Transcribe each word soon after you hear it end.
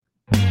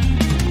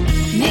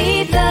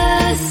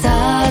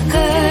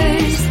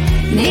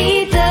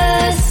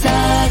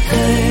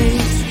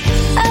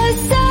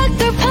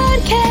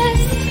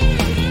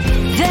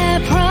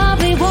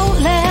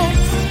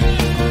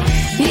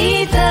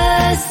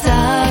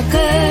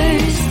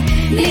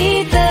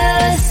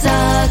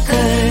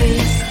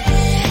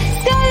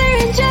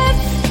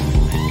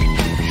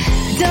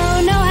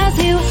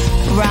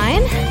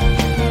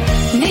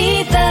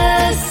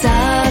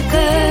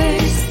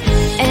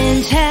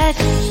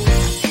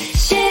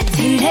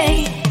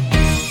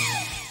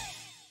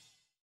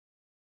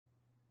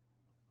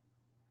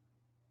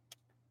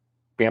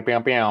Pew,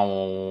 pew, pew.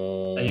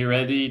 Are you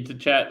ready to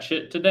chat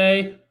shit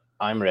today?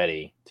 I'm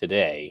ready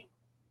today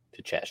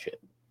to chat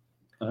shit.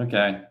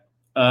 Okay.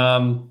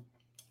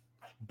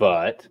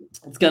 But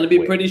it's gonna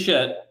be pretty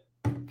shit.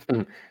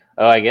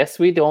 I guess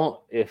we don't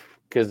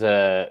because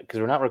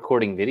we're not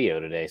recording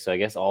video today, so I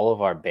guess all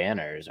of our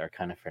banners are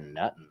kind of for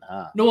nothing,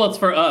 huh? No, well, it's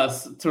for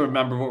us to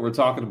remember what we're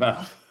talking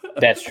about.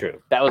 That's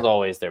true. That was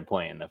always their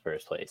point in the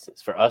first place.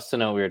 It's for us to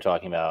know what we were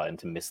talking about and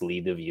to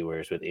mislead the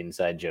viewers with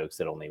inside jokes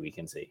that only we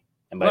can see.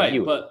 And by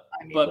viewers,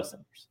 I mean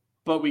listeners.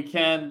 But we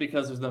can,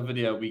 because there's no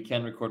video, we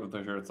can record with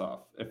our shirts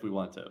off if we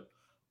want to.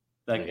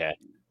 Okay.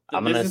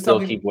 I'm going to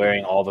still keep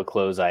wearing all the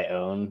clothes I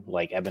own,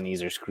 like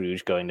Ebenezer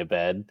Scrooge going to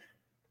bed.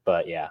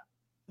 But yeah.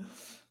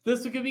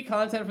 This could be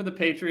content for the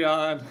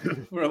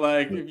Patreon. Where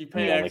if you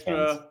pay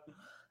extra,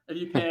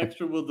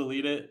 we'll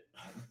delete it.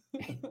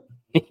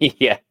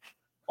 Yeah.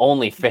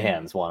 Only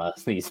fans want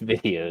us these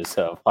videos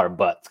of our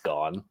butts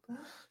gone.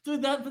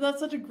 Dude,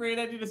 that's such a great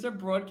idea to start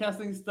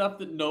broadcasting stuff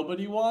that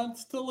nobody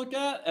wants to look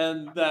at,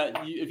 and that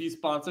if you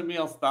sponsor me,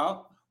 I'll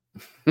stop.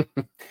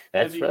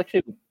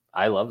 Actually,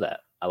 I love that.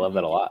 I love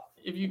that a lot.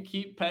 If you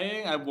keep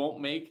paying, I won't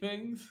make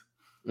things.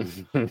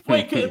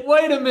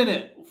 Wait a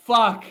minute.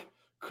 Fuck.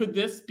 Could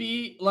this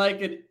be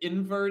like an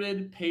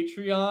inverted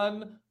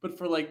Patreon, but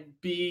for like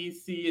B,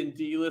 C, and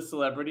D list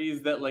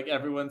celebrities that like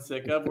everyone's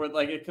sick of, where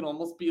like it can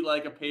almost be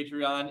like a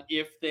Patreon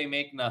if they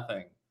make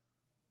nothing?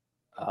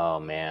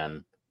 Oh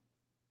man.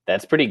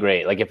 That's pretty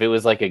great. Like if it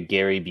was like a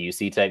Gary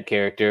Busey type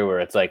character where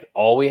it's like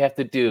all we have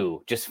to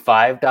do, just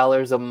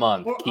 $5 a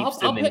month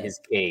keeps him in his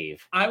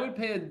cave. I would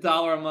pay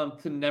 $1 a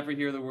month to never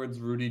hear the words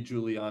Rudy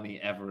Giuliani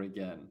ever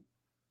again,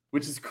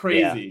 which is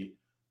crazy. Yeah.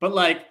 But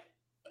like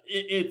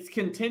it's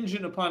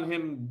contingent upon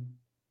him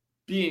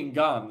being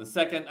gone. The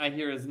second I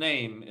hear his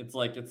name, it's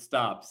like it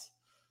stops.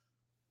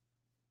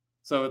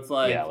 So it's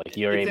like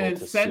you're able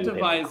to sue him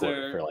in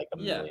court for like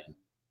 $1 million.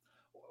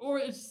 Or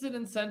it's just an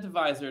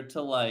incentivizer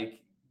to like,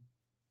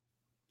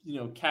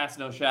 cast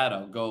no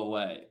shadow, go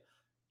away.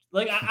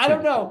 Like I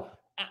don't know.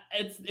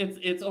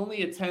 It's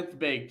only a 10th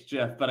baked,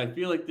 Jeff, but I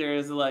feel like there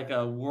is like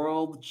a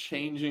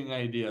world-changing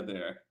idea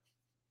there.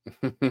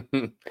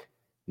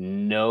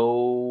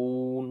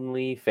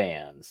 Lonely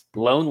fans.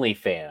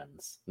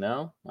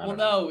 No?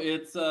 No,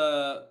 it's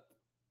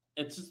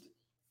just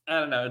I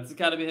don't know. It's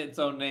got to be its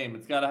own name.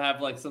 It's got to have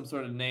like some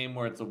sort of name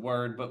where it's a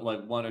word, but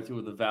like one or two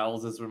of the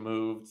vowels is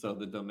removed, so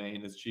the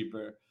domain is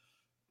cheaper.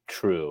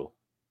 True.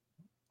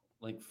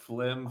 Like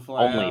flam.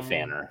 Only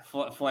fanner.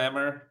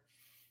 Flammer.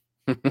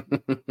 All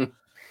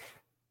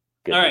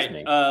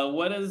right. All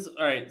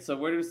right. So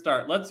where do we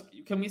start?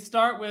 Can we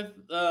start with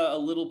a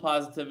little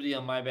positivity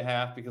on my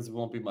behalf, because it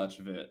won't be much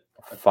of it.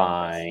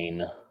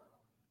 Fine.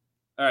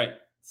 All right.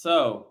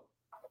 So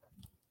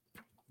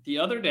the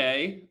other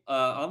day,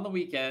 on the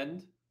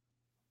weekend,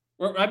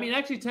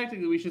 actually,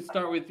 technically, we should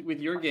start with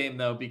your game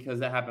though, because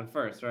that happened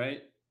first,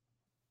 right?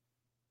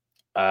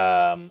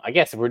 I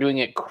guess if we're doing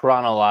it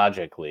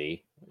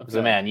chronologically. Okay.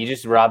 So man, you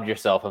just robbed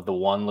yourself of the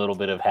one little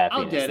bit of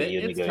happiness that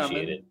you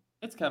negotiated.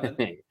 It's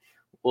coming.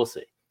 We'll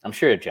see. I'm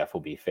sure Jeff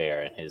will be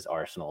fair in his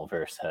Arsenal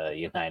versus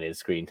United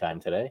screen time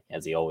today,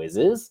 as he always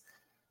is.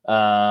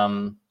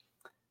 That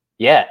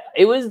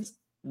was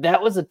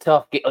a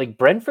tough game. Like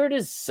Brentford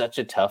is such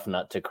a tough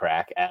nut to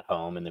crack at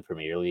home in the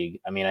Premier League.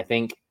 I mean, I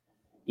think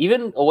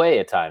even away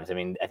at times. I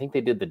mean, I think they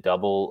did the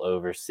double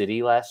over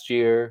City last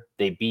year.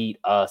 They beat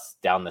us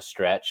down the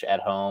stretch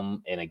at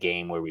home in a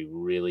game where we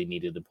really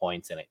needed the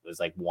points, and it was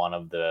like one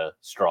of the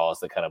straws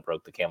that kind of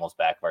broke the camel's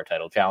back of our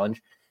title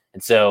challenge.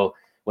 And so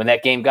when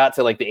that game got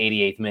to like the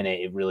 88th minute,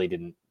 it really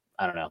didn't,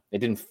 I don't know, it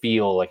didn't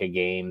feel like a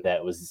game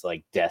that was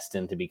like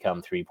destined to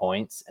become 3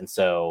 points. And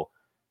so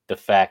the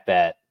fact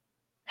that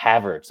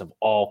Havertz, of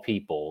all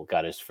people,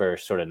 got his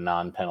first sort of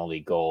non-penalty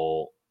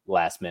goal,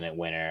 last minute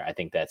winner, I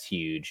think that's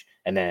huge.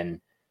 And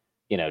then,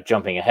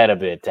 jumping ahead a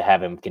bit to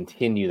have him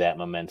continue that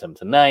momentum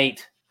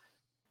tonight,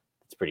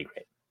 it's pretty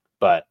great.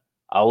 But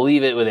I'll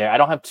leave it with there. I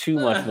don't have too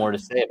much more to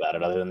say about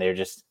it other than they're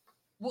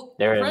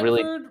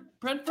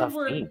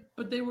Brentford,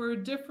 but they were a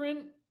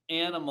different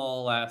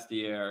animal last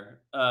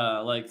year.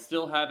 Like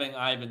still having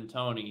Ivan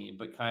Toney,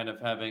 but kind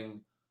of having.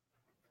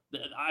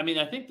 I mean,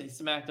 I think they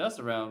smacked us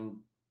around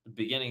the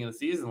beginning of the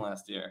season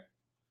last year.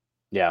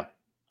 Yeah.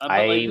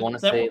 I want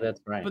to say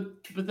that's right.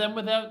 But then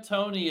without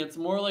Toney, it's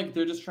more like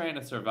they're just trying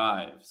to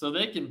survive. So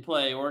they can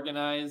play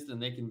organized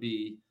and they can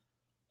be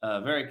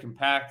very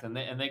compact. And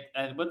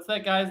what's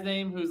that guy's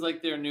name who's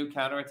like their new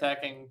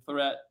counterattacking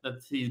threat?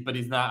 But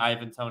he's not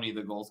Ivan Toney,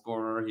 the goal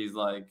scorer. He's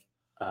like,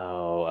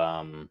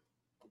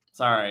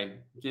 sorry,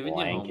 giving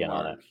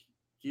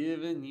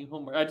you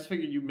homework. I just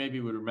figured you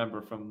maybe would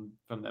remember from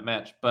that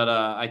match, but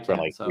I can't. From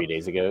like 3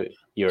 days ago,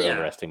 you're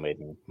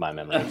overestimating my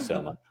memory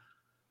so much.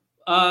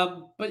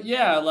 But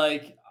yeah,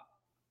 like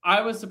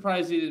I was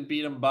surprised he didn't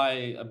beat him by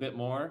a bit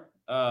more.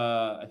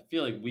 I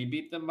feel like we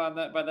beat them by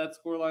that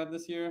scoreline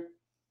this year.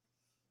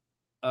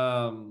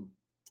 But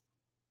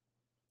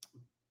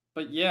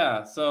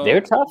yeah, so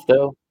they're tough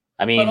though.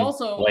 I mean, but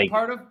also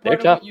part of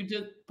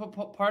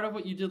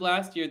what you did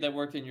last year that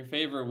worked in your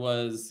favor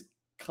was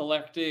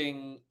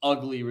collecting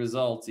ugly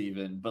results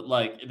even, but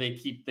like they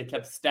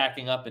kept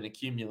stacking up and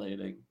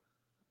accumulating.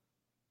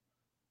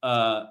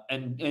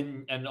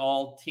 And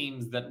all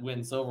teams that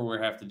win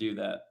silverware have to do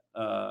that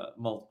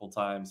multiple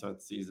times throughout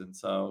the season.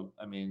 So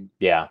I mean,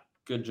 Yeah.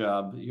 good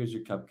job. Here's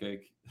your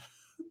cupcake.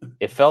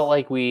 It felt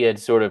like we had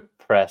sort of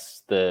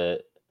pressed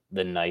the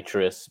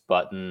nitrous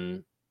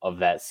button of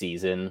that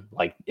season.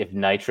 Like if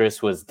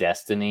nitrous was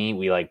destiny,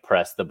 we like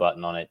pressed the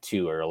button on it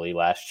too early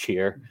last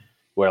year,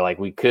 where like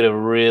we could have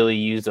really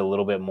used a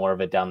little bit more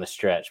of it down the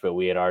stretch, but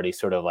we had already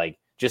sort of like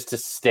just to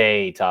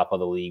stay top of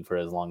the league for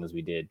as long as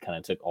we did, kind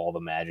of took all the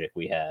magic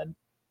we had.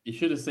 You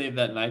should have saved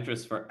that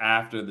nitrous for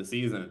after the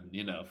season,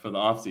 for the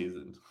off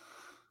season.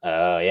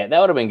 Oh yeah, that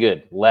would have been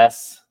good.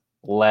 Less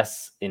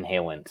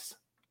inhalants,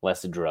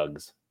 less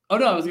drugs. Oh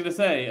no, I was gonna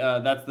say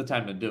that's the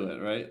time to do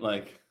it, right?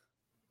 Like,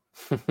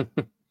 fuck.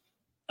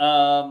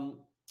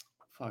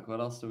 What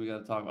else do we got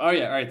to talk about? Oh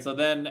yeah, all right. So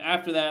then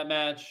after that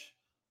match,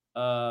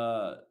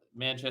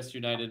 Manchester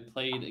United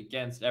played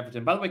against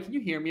Everton. By the way, can you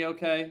hear me?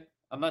 Okay,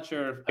 I'm not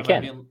sure.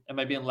 Am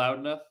I being loud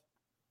enough?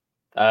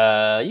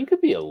 You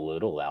could be a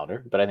little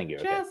louder, but I think you're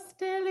okay. Just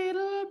a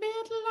little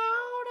bit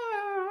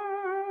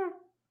louder.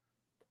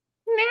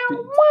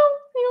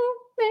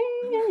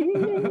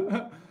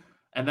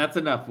 And that's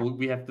enough.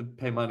 We have to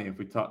pay money if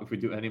we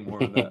do any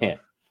more of that.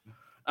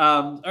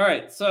 All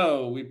right,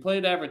 so we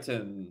played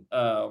Everton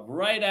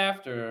right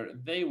after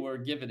they were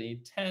given a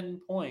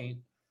 10-point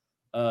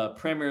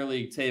Premier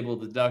League table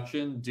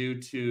deduction due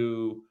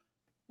to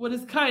what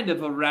is kind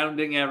of a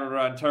rounding error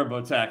on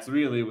TurboTax,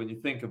 really, when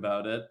you think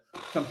about it,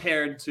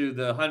 compared to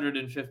the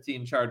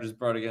 115 charges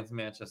brought against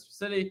Manchester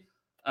City.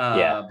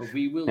 But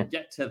we will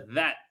get to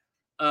that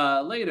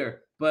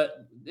later.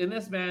 But in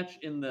this match,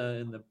 in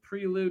the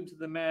prelude to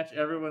the match,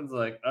 everyone's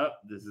like, "Oh,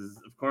 this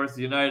is of course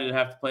United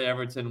have to play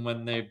Everton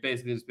when they've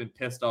basically just been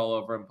pissed all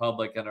over in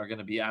public and are going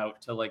to be out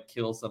to like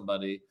kill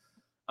somebody."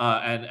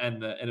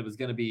 And it was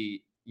going to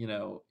be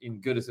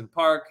in Goodison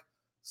Park,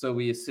 so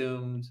we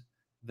assumed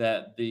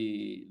that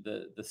the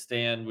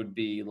stand would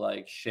be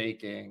like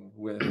shaking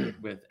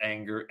with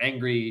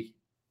angry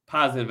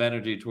positive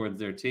energy towards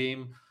their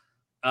team,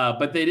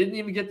 but they didn't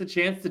even get the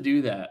chance to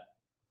do that.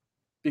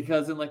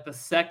 Because in like the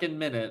second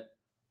minute,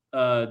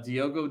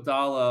 Diogo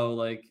Dalot,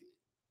 like,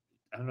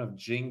 I don't know if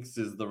jinx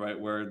is the right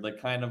word,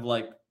 like kind of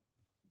like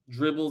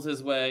dribbles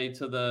his way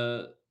to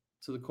the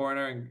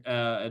corner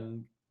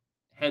and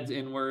heads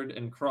inward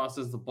and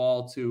crosses the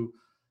ball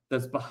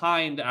that's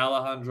behind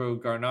Alejandro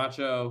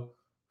Garnacho,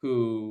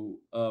 who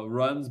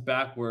runs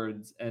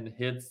backwards and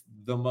hits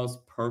the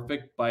most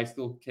perfect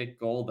bicycle kick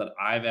goal that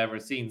I've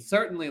ever seen.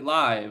 Certainly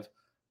live,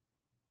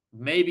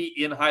 maybe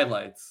in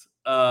highlights.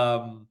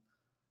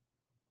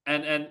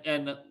 And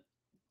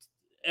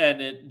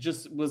it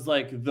just was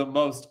like the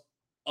most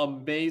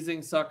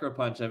amazing sucker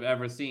punch I've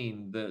ever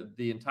seen.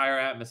 The entire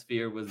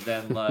atmosphere was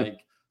then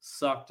like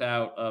sucked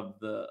out of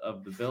the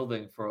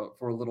building for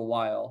a little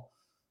while.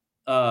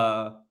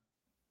 And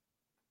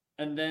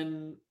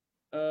then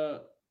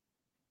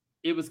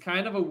it was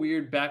kind of a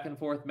weird back and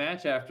forth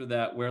match after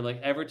that, where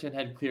like Everton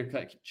had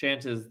clear-cut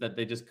chances that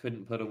they just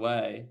couldn't put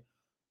away.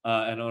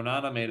 And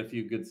Onana made a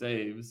few good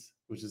saves,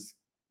 which is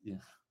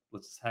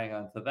let's just hang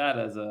on to that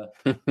as a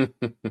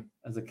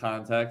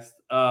context.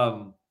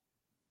 But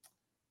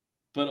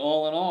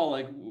all in all,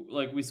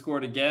 like we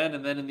scored again,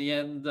 and then in the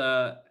end,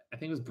 I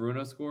think it was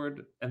Bruno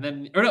scored, and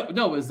then it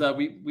was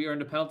we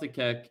earned a penalty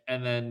kick,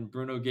 and then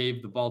Bruno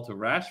gave the ball to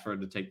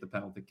Rashford to take the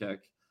penalty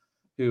kick,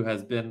 who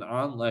has been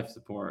on life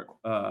support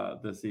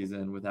this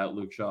season without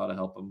Luke Shaw to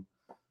help him,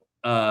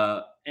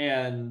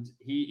 and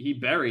he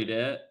buried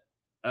it.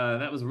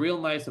 That was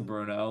real nice of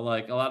Bruno.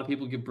 Like a lot of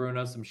people give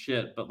Bruno some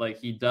shit, but like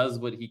he does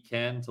what he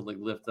can to like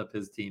lift up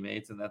his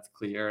teammates, and that's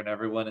clear. And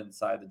everyone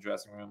inside the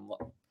dressing room.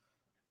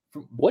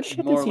 What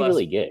shit does he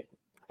really get?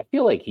 I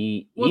feel like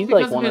he's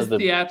like one of the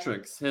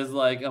theatrics, his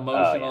like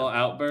emotional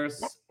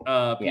outbursts.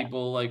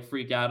 People like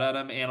freak out at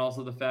him, and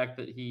also the fact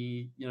that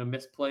he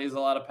misplays a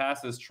lot of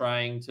passes,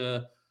 trying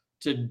to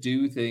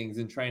do things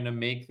and trying to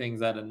make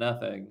things out of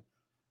nothing.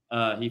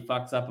 He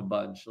fucks up a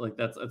bunch. Like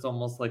it's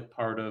almost like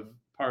part of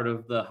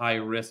the high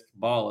risk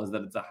ball is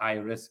that it's a high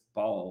risk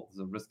ball. It's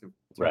a risk of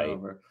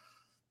turnover.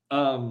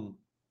 Right.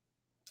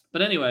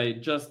 But anyway,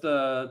 just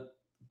a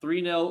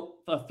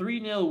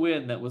 3-0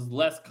 win that was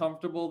less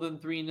comfortable than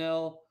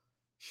 3-0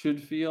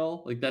 should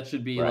feel. Like that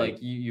should be like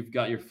you've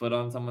got your foot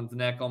on someone's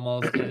neck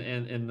almost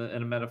in a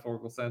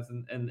metaphorical sense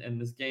in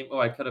this game. Oh,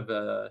 I could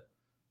have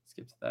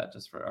skipped that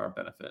just for our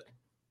benefit.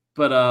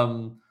 But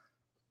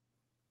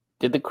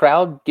did the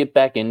crowd get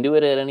back into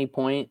it at any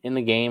point in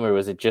the game, or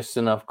was it just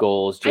enough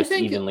goals,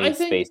 evenly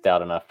spaced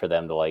out enough for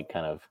them to like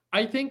kind of?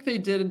 I think they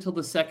did until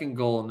the second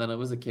goal, and then it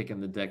was a kick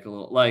in the dick a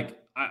little.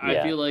 Like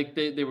I feel like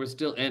they were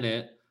still in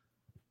it.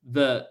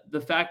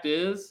 The fact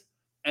is,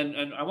 and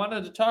I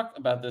wanted to talk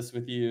about this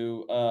with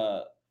you.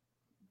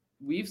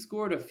 We've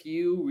scored a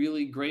few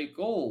really great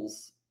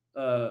goals,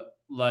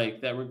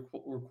 like that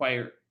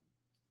require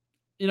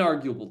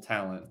inarguable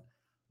talent,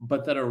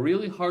 but that are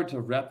really hard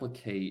to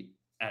replicate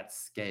at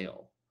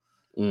scale.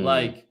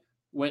 Like,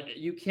 when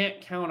you can't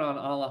count on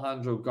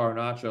Alejandro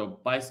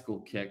Garnacho bicycle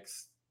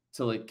kicks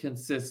to like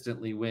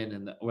consistently win,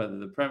 and whether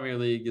the Premier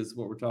League is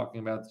what we're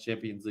talking about, the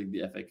Champions League,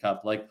 the FA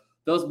Cup, like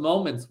those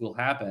moments will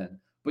happen.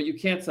 But you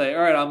can't say,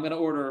 all right, I'm going to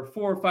order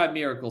 4 or 5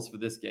 miracles for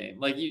this game.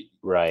 Like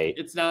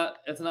it's not,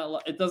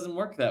 it doesn't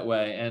work that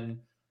way. And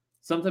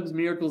sometimes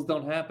miracles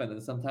don't happen.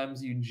 And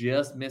sometimes you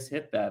just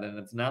mishit that. And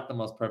it's not the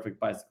most perfect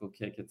bicycle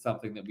kick. It's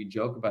something that we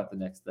joke about the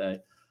next day.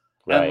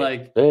 And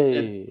like,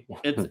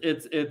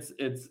 it's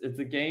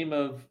a game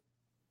of,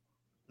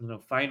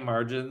 fine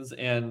margins.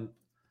 And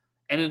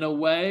in a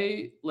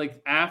way,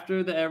 like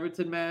after the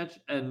Everton match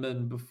and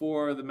then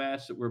before the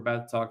match that we're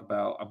about to talk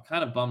about, I'm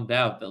kind of bummed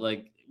out that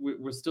like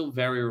we're still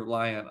very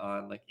reliant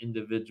on like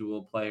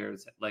individual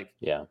players like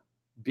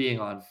being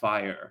on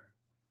fire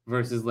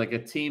versus like a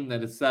team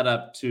that is set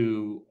up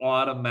to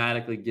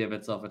automatically give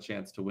itself a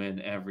chance to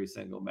win every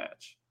single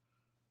match,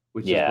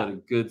 which is what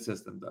a good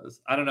system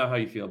does. I don't know how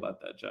you feel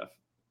about that, Jeff.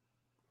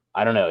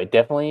 I don't know.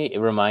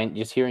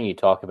 Just hearing you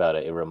talk about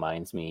it, it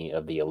reminds me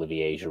of the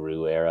Olivier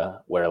Giroud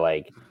era where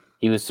like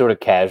he was sort of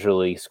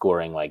casually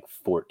scoring like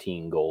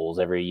 14 goals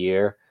every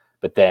year,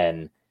 but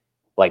then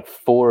like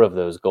 4 of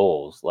those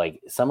goals,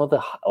 like some of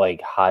the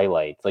like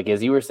highlights, like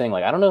as you were saying,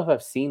 like I don't know if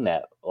I've seen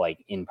that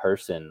like in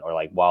person or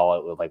like while I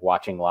was like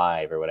watching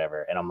live or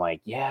whatever. And I'm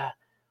like, yeah,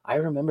 I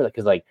remember that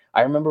because like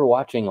I remember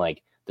watching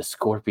like the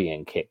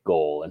scorpion kick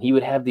goal, and he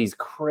would have these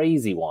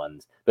crazy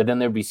ones, but then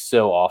there'd be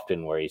so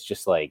often where he's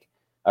just like,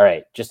 all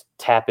right, just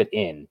tap it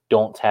in.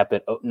 Don't tap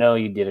it. Oh, no,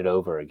 you did it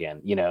over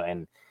again,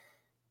 and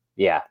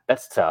yeah,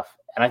 that's tough.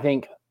 And I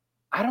think,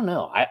 I don't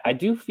know. I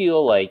do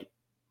feel like,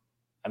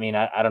 I mean,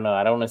 I don't know.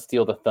 I don't want to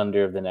steal the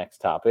thunder of the next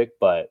topic,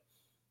 but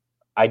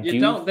I do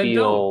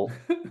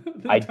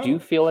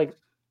feel like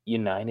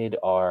United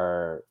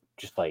are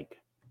just like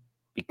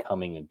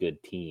becoming a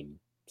good team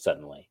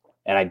suddenly.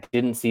 And I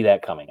didn't see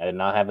that coming. I did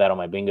not have that on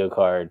my bingo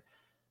card.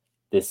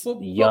 This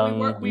young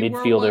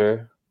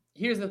midfielder.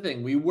 Here's the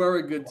thing. We were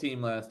a good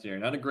team last year.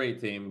 Not a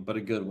great team, but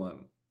a good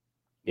one.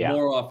 Yeah.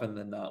 More often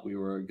than not, we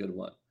were a good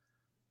one.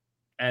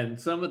 And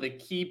some of the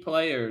key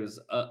players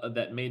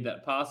that made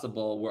that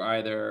possible were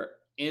either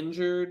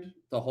injured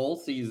the whole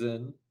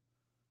season,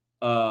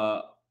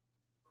 or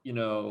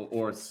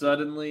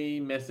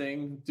suddenly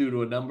missing due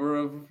to a number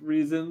of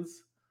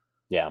reasons.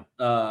 Yeah.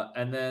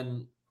 And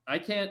then I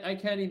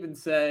can't even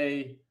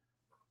say,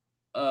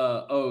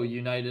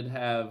 United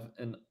have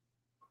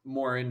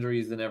more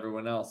injuries than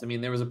everyone else. I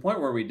mean, there was a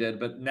point where we did,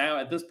 but now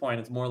at this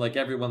point, it's more like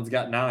everyone's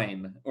got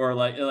 9 or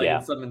like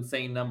it's some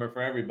insane number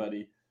for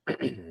everybody.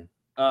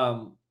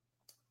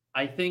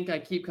 I think I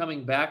keep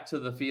coming back to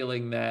the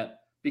feeling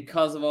that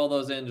because of all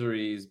those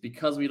injuries,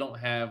 because we don't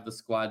have the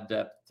squad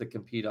depth to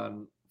compete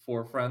on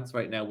 4 fronts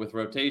right now with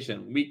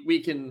rotation, we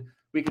can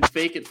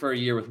fake it for a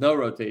year with no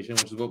rotation,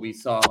 which is what we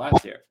saw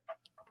last year.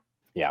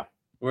 Yeah.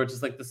 Where it's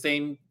just like the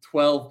same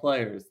 12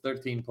 players,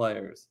 13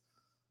 players.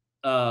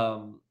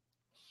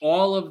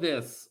 All of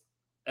this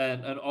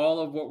and all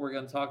of what we're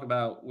going to talk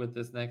about with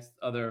this next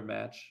other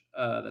match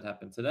that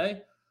happened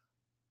today,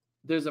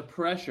 there's a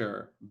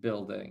pressure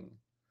building.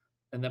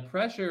 And the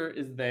pressure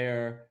is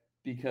there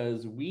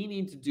because we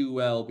need to do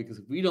well, because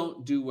if we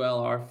don't do well,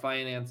 our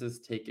finances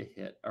take a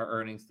hit, our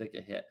earnings take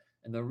a hit.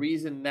 And the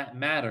reason that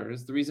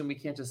matters, the reason we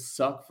can't just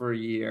suck for a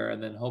year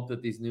and then hope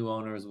that these new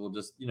owners will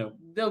just,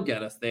 they'll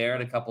get us there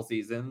in a couple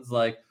seasons,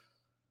 like,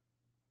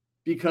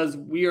 because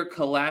we are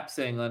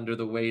collapsing under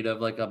the weight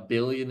of like $1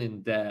 billion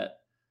in debt.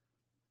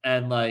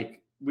 And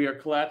like, we are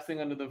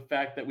collapsing under the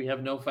fact that we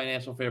have no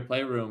financial fair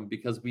play room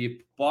because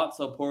we've bought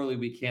so poorly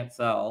we can't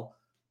sell.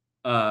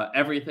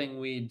 Everything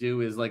we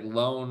do is like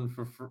loan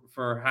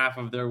for half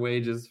of their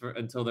wages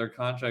until their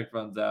contract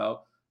runs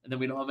out. And then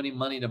we don't have any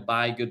money to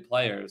buy good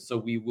players. So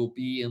we will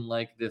be in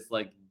like this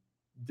like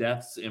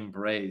death's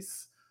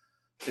embrace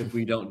if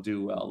we don't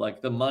do well.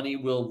 Like the money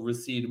will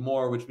recede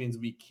more, which means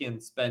we can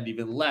spend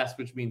even less,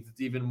 which means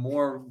it's even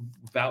more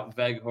Wout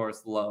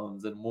Weghorst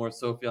loans and more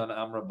Sofiane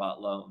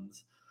Amrabat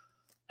loans.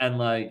 And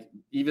like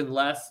even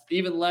less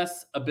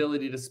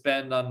ability to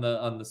spend on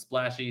the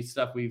splashy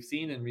stuff we've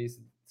seen in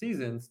recent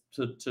seasons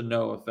to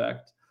no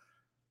effect,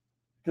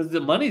 because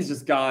the money's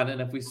just gone, and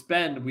if we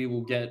spend, we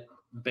will get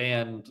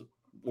banned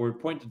or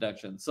point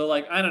deduction. So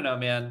like, I don't know,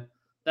 man.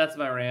 That's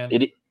my rant.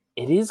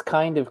 It is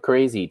kind of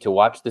crazy to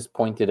watch this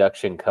point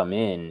deduction come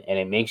in, and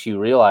it makes you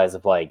realize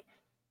of like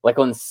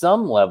on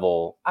some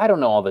level, I don't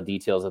know all the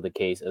details of the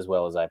case as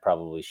well as I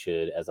probably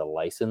should as a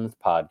licensed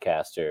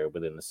podcaster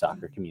within the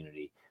soccer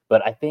community.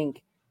 But I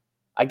think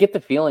I get the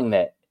feeling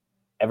that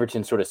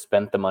Everton sort of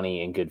spent the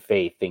money in good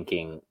faith,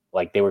 thinking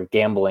like they were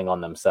gambling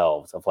on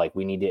themselves of like,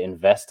 we need to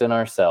invest in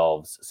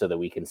ourselves so that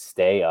we can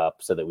stay up,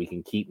 so that we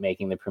can keep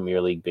making the Premier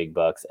League big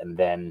bucks. And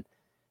then,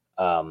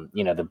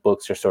 the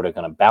books are sort of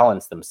going to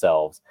balance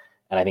themselves.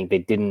 And I think they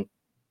didn't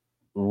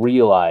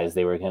realize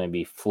they were going to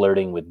be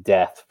flirting with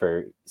death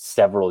for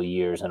several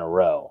years in a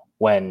row.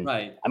 When,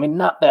 right. I mean,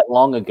 not that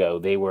long ago,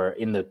 they were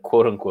in the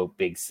quote unquote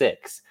big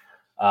 6.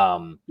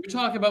 You're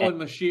talking about when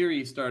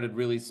Mashiri started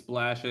really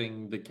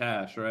splashing the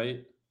cash,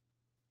 right?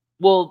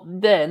 Well,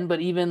 then, but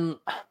even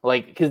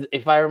like, because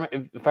if I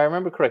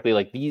remember correctly,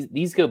 like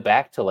these go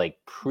back to like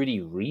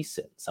pretty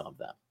recent, some of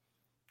them,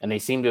 and they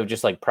seem to have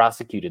just like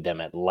prosecuted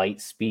them at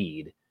light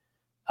speed.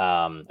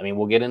 I mean,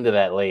 we'll get into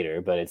that later,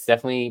 but it's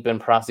definitely been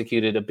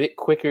prosecuted a bit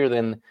quicker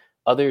than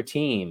other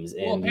teams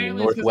Well, in the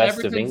apparently it's because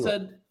northwest of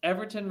England.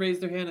 Everton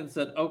raised their hand and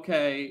said,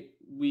 "Okay,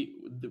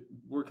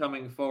 we're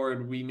coming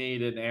forward. We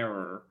made an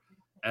error,"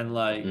 and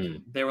like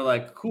Mm, they were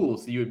like, "Cool,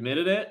 so you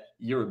admitted it.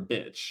 You're a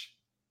bitch,"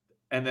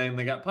 and then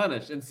they got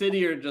punished. And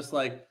City are just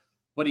like,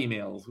 "What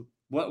emails?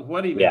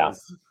 What yeah, emails?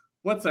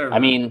 What I server?"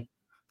 mean,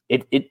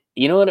 it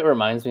you know what it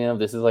reminds me of?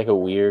 This is like a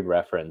weird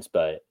reference,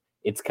 but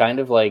it's kind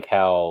of like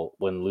how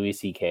when Louis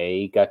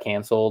C.K. got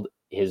canceled,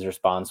 his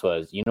response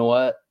was, "You know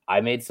what? I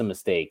made some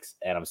mistakes,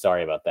 and I'm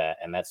sorry about that.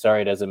 And that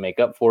sorry doesn't make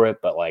up for it,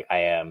 but like I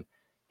am."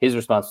 His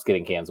response was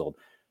getting canceled.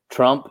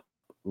 Trump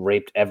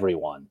raped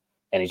everyone,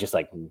 and he's just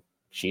like,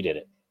 "She did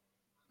it.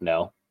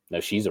 No, no,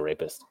 she's a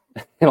rapist."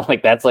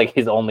 Like that's like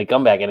his only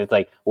comeback, and it's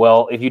like,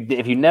 well, if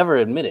you never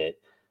admit it,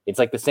 it's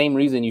like the same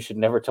reason you should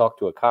never talk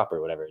to a cop or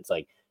whatever. It's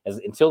like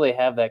until they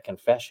have that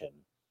confession,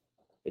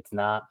 it's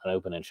not an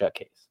open and shut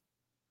case.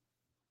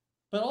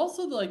 But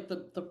also like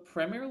the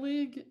Premier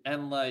League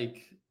and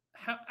like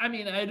I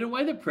mean, in a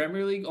way, the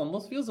Premier League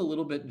almost feels a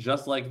little bit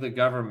just like the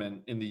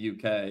government in the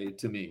UK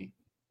to me,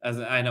 as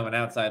I know an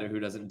outsider who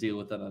doesn't deal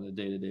with that on a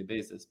day-to-day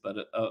basis, but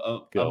a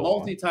Go on.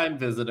 multi-time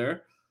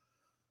visitor.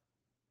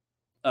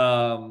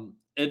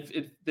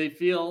 It they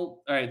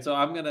feel all right. So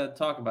I'm gonna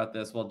talk about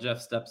this while Jeff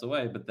steps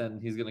away, but then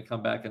he's gonna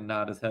come back and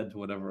nod his head to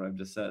whatever I've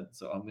just said.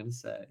 So I'm gonna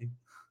say,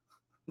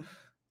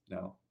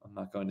 no, I'm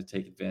not going to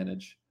take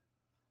advantage.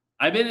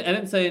 I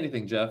didn't say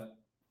anything, Jeff.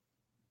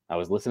 I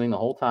was listening the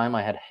whole time.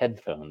 I had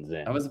headphones I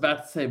in. was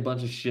about to say a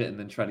bunch of shit and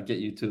then try to get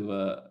you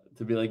to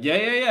be like, yeah,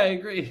 I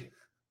agree.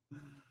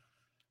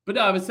 But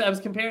no, I was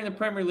comparing the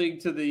Premier League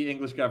to the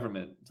English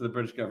government, to the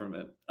British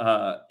government,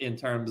 in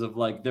terms of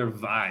like their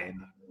vibe.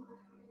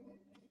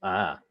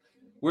 Ah,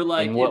 We're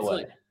like in what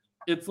way?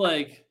 it's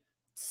like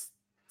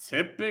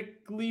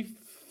typically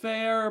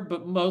fair,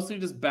 but mostly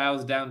just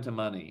bows down to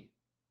money.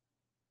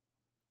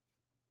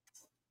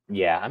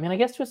 Yeah, I mean, I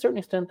guess to a certain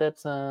extent,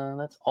 that's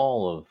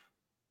all of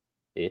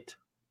it.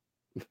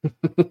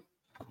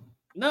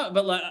 No,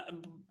 but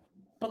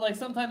like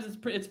sometimes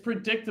it's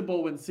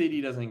predictable when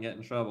City doesn't get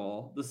in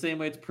trouble. The same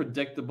way it's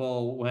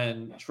predictable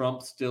when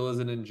Trump still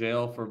isn't in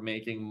jail for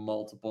making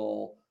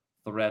multiple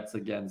threats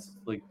against,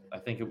 like, I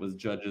think it was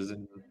judges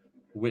and Yeah.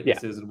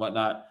 witnesses and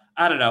whatnot.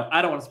 I don't know. I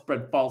don't want to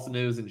spread false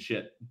news and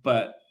shit,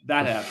 but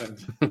that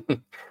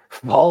happened.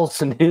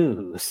 False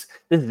news.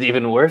 This is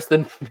even worse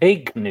than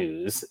fake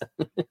news.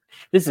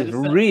 This I is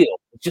just said real,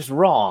 just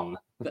wrong.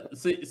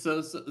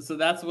 so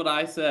that's what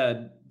I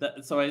said.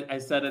 So I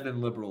said it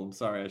in liberal. I'm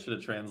sorry. I should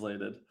have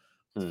translated.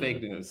 It's Hmm.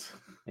 fake news.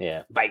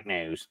 Yeah, fake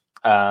news.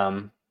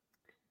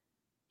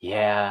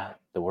 Yeah,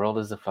 the world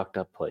is a fucked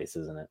up place,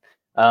 isn't it?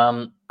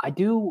 I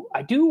do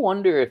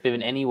wonder if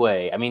in any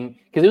way, I mean,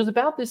 because it was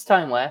about this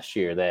time last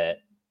year that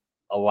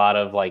a lot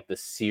of like the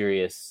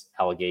serious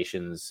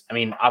allegations, I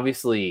mean,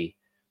 obviously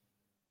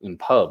in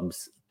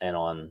pubs and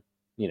on,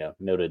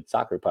 noted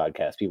soccer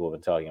podcasts, people have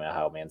been talking about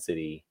how Man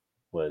City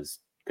was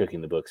cooking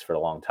the books for a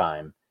long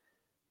time,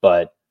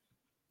 but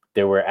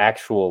there were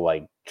actual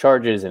like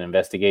charges and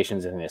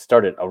investigations, and it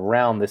started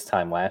around this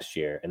time last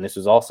year. And this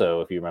was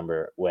also, if you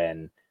remember,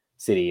 when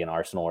City and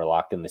Arsenal were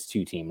locked in this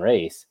 2-team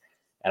race.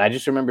 And I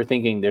just remember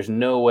thinking, there's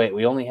no way,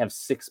 we only have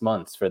 6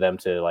 months for them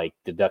to like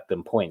deduct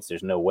them points.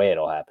 There's no way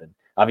it'll happen.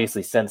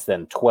 Obviously, since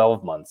then,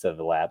 12 months have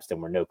elapsed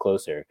and we're no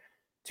closer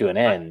to an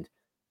end.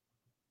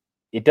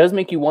 It does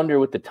make you wonder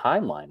what the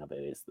timeline of it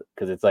is,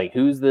 because it's like,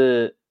 who's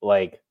the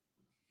like,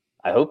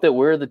 I hope that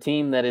we're the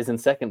team that is in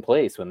second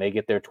place when they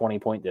get their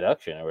 20-point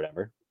deduction or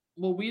whatever.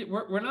 Well,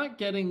 we're not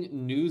getting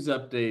news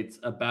updates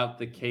about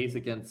the case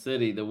against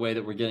City the way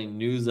that we're getting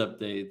news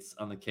updates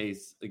on the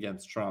case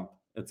against Trump.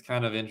 It's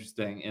kind of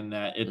interesting in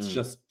that it's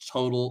just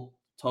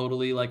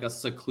totally like a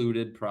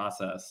secluded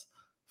process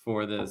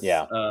for this.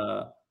 Yeah,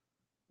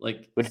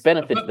 Like, which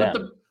benefits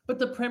them. but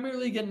the Premier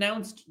League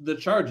announced the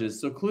charges,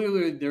 so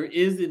clearly there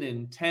is an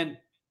intent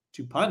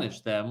to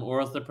punish them,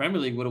 or else the Premier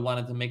League would have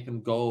wanted to make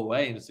them go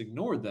away and just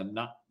ignored them.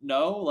 Not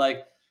no,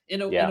 like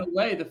in a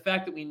way, the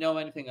fact that we know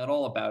anything at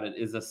all about it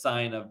is a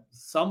sign of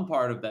some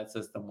part of that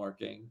system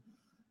working,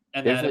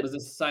 and There's that it a was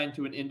assigned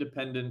to an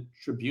independent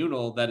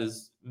tribunal that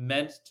is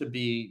meant to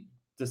be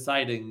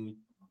deciding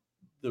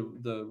the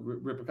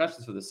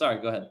repercussions for this.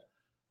 Sorry, go ahead.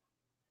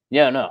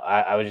 Yeah, no,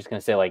 I was just gonna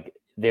say like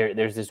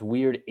there's this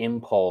weird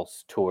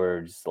impulse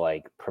towards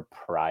like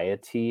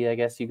propriety, I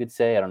guess you could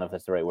say. I don't know if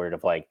that's the right word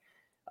of like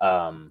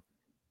um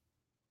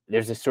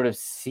there's this sort of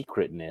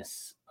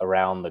secretiveness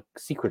around the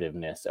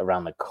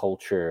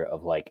culture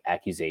of like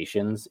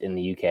accusations in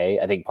the UK.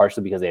 I think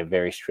partially because they have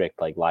very strict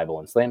like libel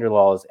and slander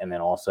laws, and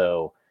then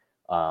also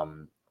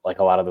like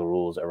a lot of the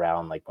rules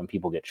around like when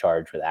people get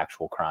charged with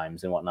actual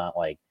crimes and whatnot.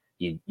 Like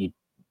you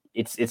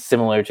it's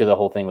similar to the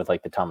whole thing with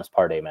like the Thomas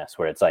Partey mess,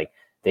 where it's like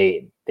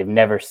they've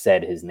never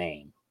said his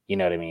name. You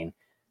know what I mean?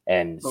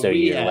 And But so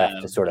we you're left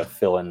to have. sort of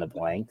fill in the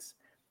blanks.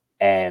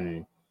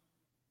 And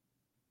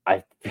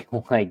I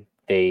feel like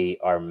they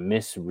are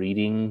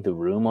misreading the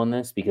room on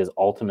this, because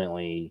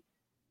ultimately,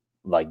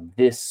 like,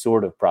 this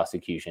sort of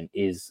prosecution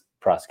is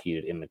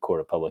prosecuted in the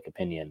court of public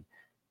opinion.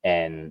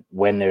 And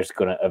when there's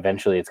going to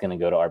eventually, it's going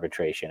to go to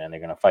arbitration, and they're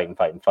going to fight and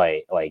fight and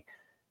fight. Like,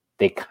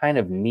 they kind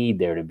of need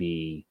there to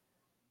be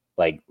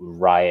like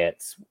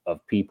riots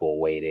of people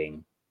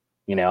waiting.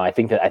 I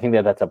think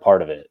that that's a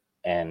part of it.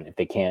 And if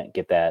they can't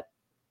get that,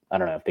 I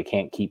don't know, if they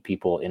can't keep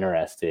people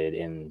interested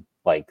in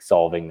like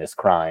solving this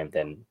crime,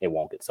 then it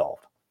won't get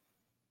solved.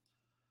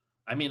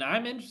 I mean,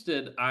 I'm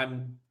interested.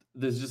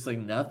 There's just like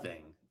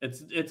nothing.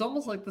 It's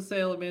almost like the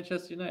sale of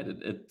Manchester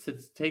United.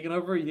 It's taken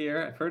over a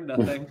year. I've heard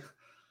nothing.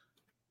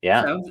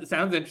 Yeah.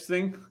 Sounds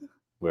interesting.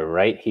 We're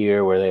right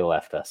here where they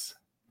left us.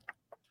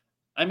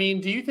 I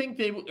mean, do you think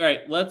all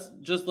right, let's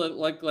just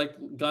like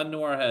gun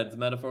to our heads,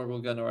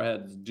 metaphorical gun to our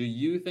heads. Do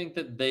you think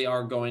that they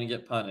are going to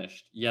get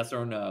punished? Yes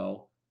or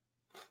no?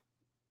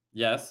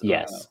 Yes or no?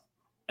 Yes.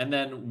 And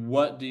then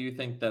what do you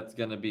think that's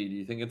going to be? Do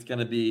you think it's going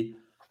to be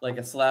like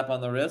a slap on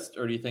the wrist,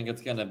 or do you think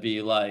it's going to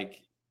be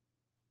like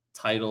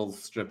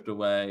titles stripped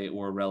away,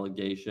 or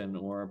relegation,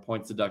 or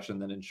points deduction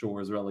that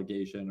ensures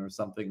relegation, or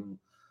something?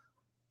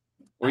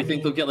 Or you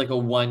think they'll get like a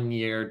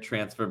 1-year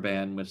transfer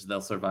ban, which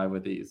they'll survive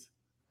with ease?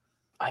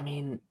 I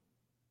mean,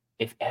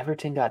 if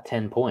Everton got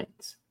 10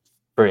 points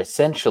for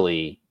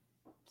essentially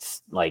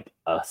like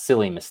a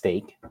silly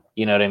mistake,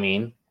 you know what I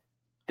mean?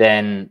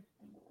 Then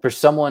for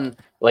someone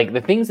like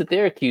the things that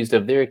they're accused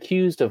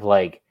of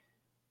like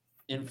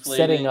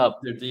Inflating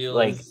their deals,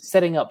 like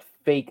setting up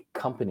fake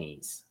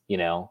companies,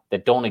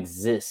 that don't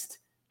exist,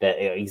 that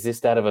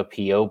exist out of a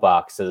PO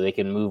box so they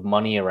can move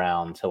money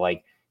around to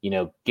like,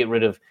 get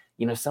rid of,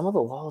 some of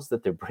the laws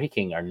that they're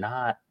breaking are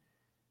not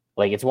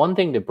like, it's one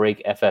thing to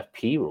break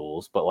FFP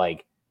rules, but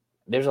like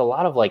there's a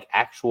lot of like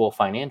actual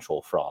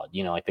financial fraud,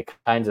 like the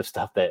kinds of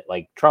stuff that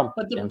like Trump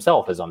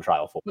himself is on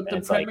trial for. But And the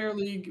it's Premier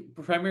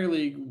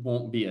League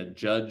won't be a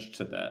judge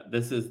to that.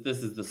 This is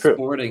the True.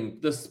 sporting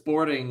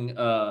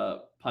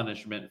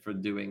punishment for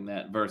doing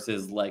that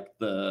versus like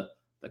the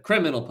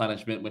criminal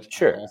punishment, which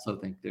Sure. I also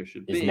think there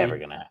should be. It's never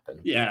going to happen.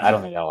 Yeah. I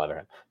don't think that'll ever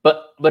happen.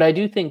 But I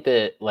do think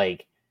that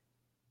like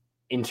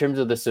in terms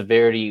of the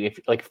severity, if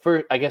like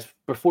I guess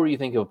before you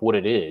think of what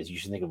it is, you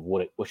should think of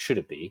what should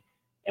it be.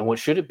 And what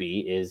should it be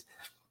is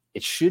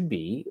it should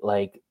be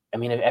like, I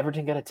mean, if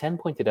Everton got a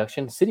 10-point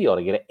deduction, City ought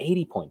to get an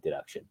 80-point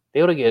deduction.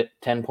 They ought to get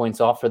 10 points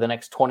off for the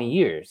next 20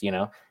 years.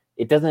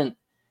 It doesn't,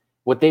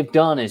 what they've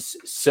done is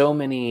so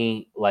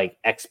many like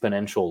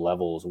exponential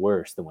levels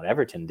worse than what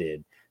Everton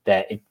did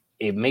that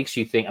it makes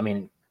you think, I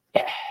mean,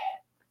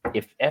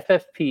 if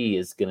FFP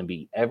is going to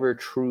be ever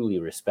truly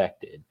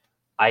respected,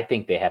 I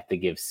think they have to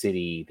give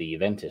City the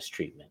Juventus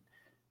treatment,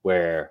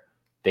 where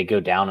they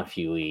go down a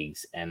few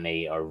leagues and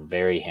they are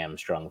very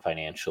hamstrung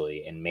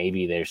financially. And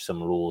maybe there's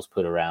some rules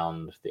put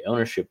around the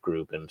ownership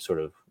group and sort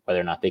of whether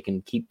or not they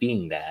can keep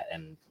being that.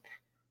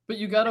 But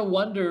you got to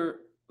wonder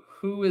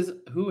who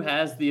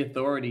has the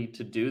authority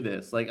to do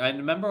this. Like, I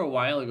remember a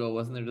while ago,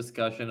 wasn't there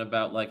discussion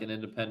about like an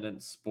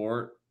independent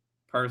sport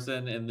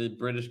person in the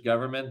British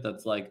government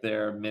that's like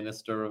their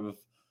minister of.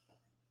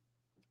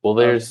 Well,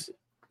 there's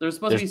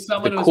supposed to be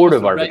someone the who's court of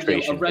supposed to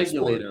arbitration, a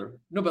regulator.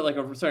 No, but like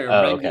a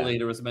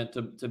regulator was meant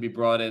to be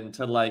brought in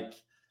to like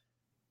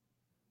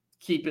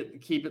keep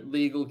it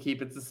legal,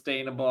 keep it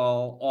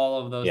sustainable,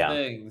 all of those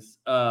things.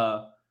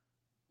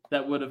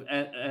 That would have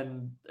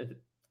and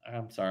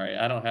I'm sorry,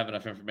 I don't have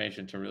enough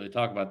information to really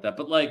talk about that.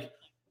 But like,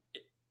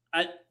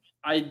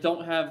 I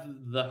don't have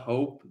the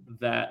hope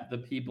that the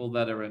people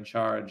that are in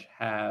charge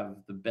have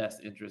the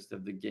best interest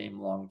of the game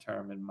long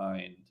term in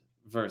mind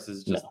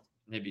versus just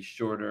maybe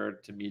shorter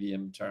to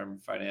medium term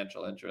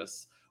financial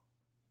interests.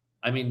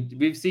 I mean,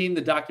 we've seen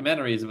the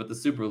documentaries about the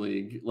Super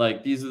League.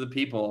 Like, these are the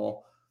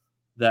people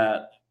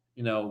that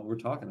we're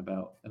talking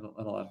about in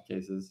a lot of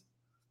cases.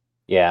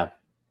 Yeah.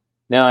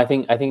 No, I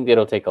think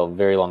it'll take a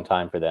very long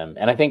time for them.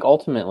 And I think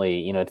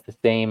ultimately, it's the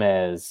same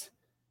as,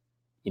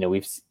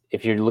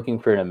 if you're looking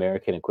for an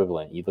American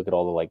equivalent, you look at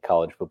all the like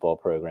college football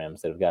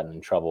programs that have gotten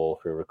in trouble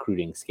for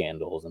recruiting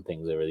scandals and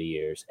things over the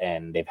years,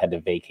 and they've had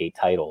to vacate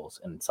titles.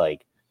 And it's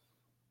like,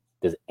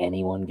 does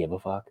anyone give a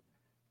fuck?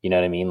 You know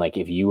what I mean? Like,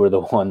 if you were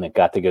the one that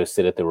got to go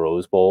sit at the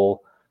Rose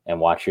Bowl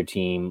and watch your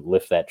team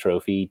lift that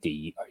trophy, do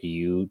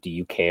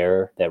you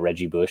care that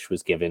Reggie Bush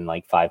was given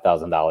like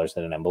 $5,000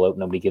 in an envelope?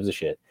 Nobody gives a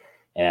shit.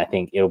 And I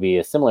think it'll be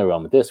a similar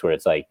one with this, where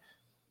it's like,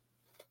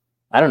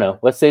 I don't know.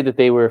 Let's say that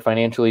they were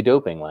financially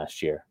doping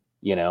last year.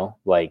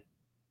 Like,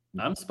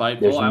 I'm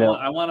spiteful.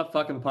 I want to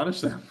fucking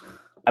punish them.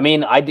 I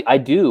mean, I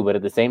do, but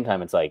at the same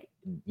time, it's like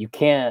you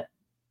can't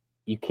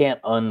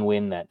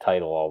unwin that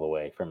title all the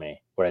way for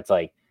me. Where it's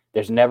like,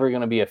 there's never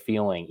going to be a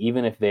feeling,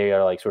 even if they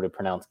are like sort of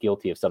pronounced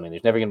guilty of something,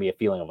 there's never going to be a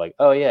feeling of like,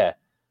 oh yeah,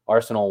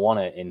 Arsenal won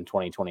it in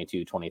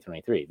 2022,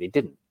 2023. They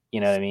didn't. You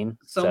know what I mean?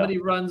 Somebody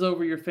runs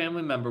over your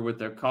family member with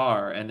their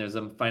car and there's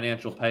a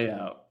financial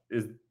payout.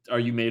 Are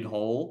you made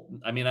whole?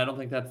 I mean, I don't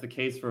think that's the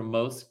case for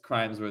most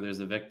crimes where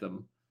there's a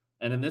victim.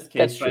 And in this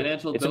That's case,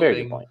 true. It's a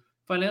very good point.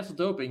 financial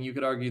doping, you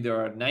could argue there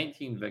are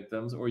 19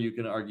 victims, or you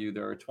can argue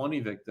there are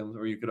 20 victims,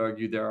 or you could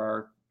argue there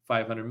are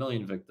 500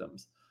 million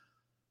victims.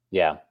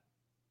 Yeah.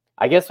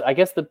 I guess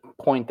the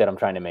point that I'm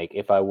trying to make,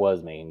 if I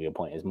was making a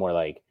point, is more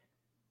like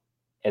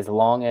as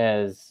long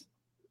as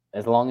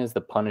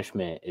the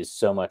punishment is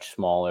so much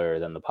smaller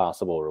than the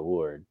possible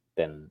reward,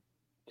 then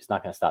it's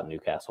not going to stop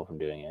Newcastle from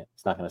doing it.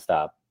 It's not going to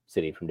stop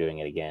City from doing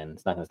it again.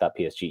 It's not going to stop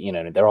PSG. You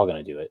know, they're all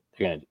going to do it.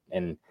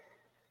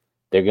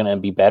 They're going to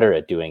be better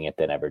at doing it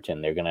than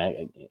Everton. They're going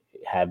to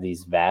have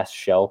these vast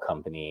shell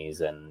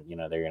companies, and you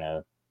know they're going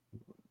to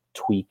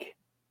tweak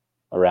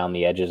around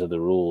the edges of the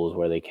rules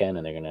where they can,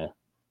 and they're going to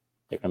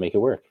make it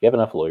work. If you have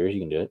enough lawyers,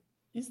 you can do it.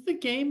 Is the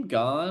game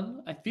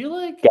gone? I feel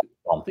like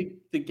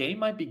the game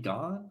might be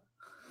gone.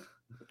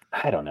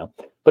 I don't know.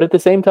 But at the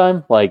same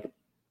time, like,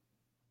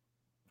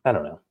 I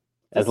don't know.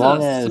 As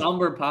long as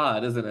somber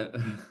pod, isn't it?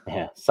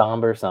 Yeah,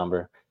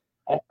 somber.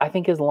 I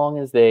think as long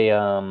as they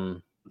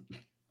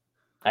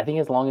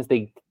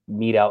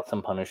mete out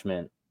some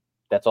punishment,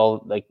 that's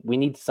all. Like, we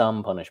need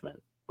some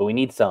punishment, but we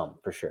need some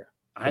for sure.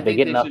 If they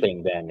get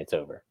nothing, then it's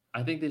over.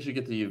 I think they should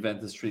get the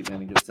Juventus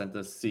treatment and get sent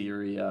to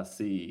Serie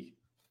C.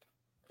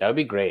 That would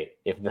be great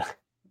if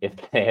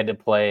they had to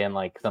play in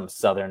like some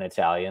Southern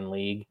Italian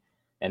league,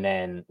 and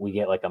then we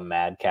get like a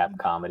madcap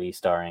comedy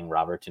starring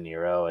Robert De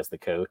Niro as the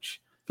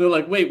coach. They're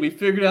like, wait, we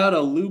figured out a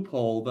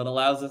loophole that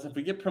allows us, if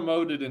we get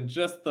promoted in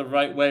just the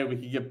right way, we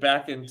can get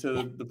back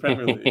into the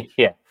Premier League.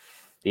 Yeah.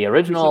 The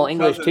original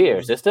English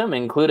tier system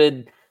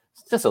included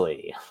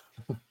Sicily.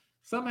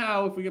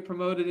 Somehow, if we get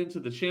promoted into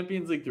the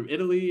Champions League through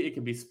Italy, it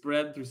can be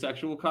spread through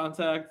sexual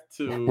contact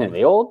to...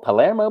 the old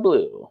Palermo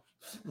Blue.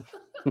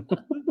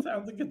 That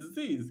sounds like a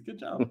disease. Good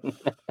job.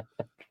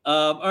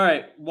 All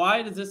right.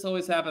 Why does this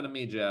always happen to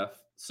me, Jeff?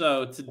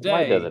 So today...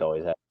 Why does it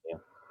always happen to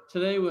you?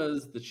 Today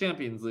was the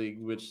Champions League,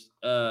 which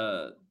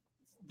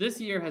this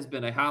year has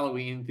been a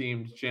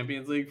Halloween-themed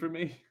Champions League for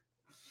me.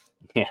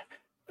 Yeah,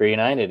 for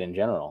United in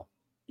general.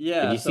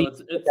 Yeah. Did you see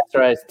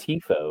Galatasaray's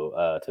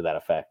tifo to that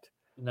effect?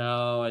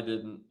 No, I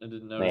didn't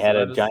notice. They had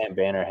a giant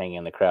banner hanging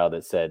in the crowd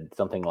that said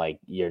something like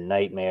 "Your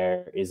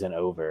nightmare isn't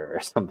over"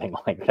 or something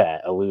like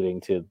that,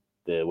 alluding to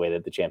the way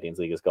that the Champions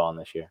League has gone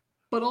this year.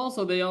 But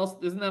also,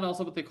 isn't that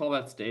also what they call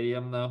that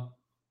stadium, though?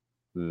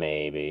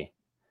 Maybe.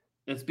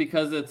 It's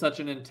because it's such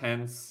an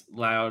intense,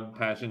 loud,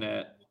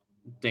 passionate,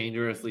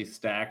 dangerously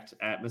stacked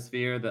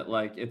atmosphere that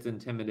like it's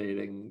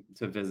intimidating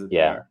to visit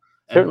there.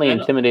 Certainly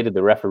intimidated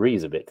the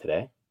referees a bit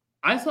today.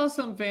 I saw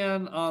some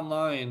fan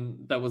online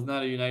that was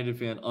not a United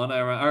fan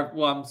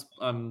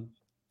I'm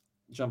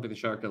jumping the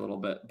shark a little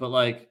bit, but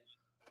like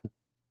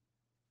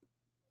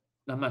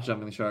I'm not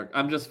jumping the shark.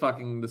 I'm just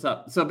fucking this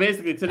up. So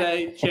basically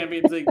today,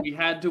 Champions League, we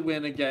had to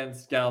win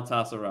against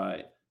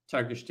Galatasaray,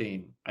 Turkish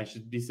team. I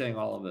should be saying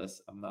all of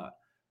this. I'm not.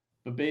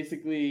 But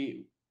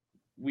basically,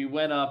 we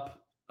went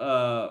up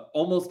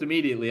almost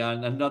immediately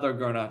on another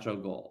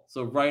Garnacho goal.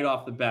 So right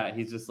off the bat,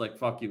 he's just like,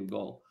 fuck you,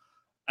 goal.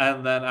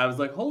 And then I was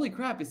like, holy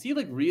crap, is he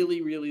like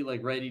really, really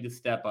like ready to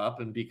step up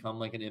and become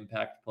like an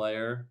impact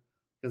player?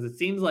 Because it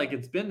seems like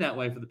it's been that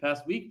way for the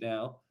past week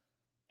now.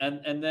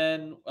 And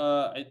then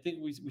I think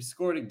we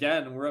scored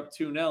again and we're up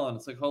 2-0 and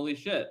it's like, holy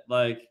shit,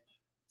 like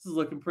this is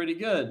looking pretty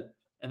good.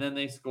 And then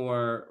they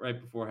score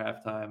right before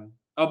halftime.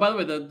 Oh, by the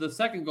way, the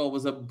second goal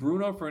was a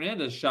Bruno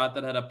Fernandes shot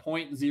that had a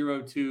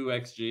 0.02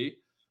 XG.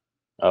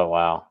 Oh,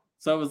 wow.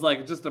 So it was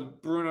like just a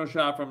Bruno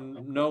shot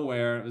from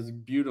nowhere. It was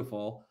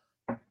beautiful.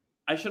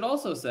 I should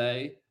also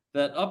say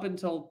that up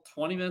until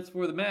 20 minutes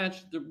before the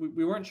match,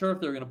 we weren't sure if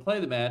they were going to play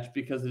the match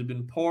because it had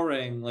been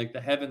pouring, like the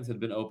heavens had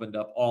been opened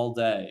up all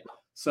day.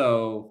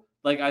 So,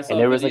 like I saw, and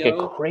there was like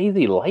a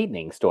crazy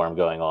lightning storm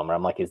going on where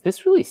I'm like, is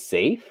this really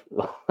safe?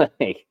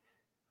 Like,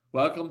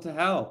 welcome to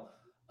hell.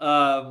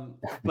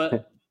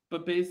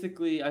 But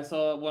basically, I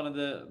saw one of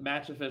the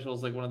match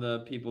officials, like one of the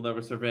people that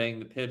were surveying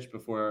the pitch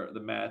before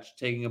the match,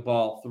 taking a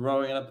ball,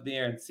 throwing it up in the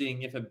air, and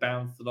seeing if it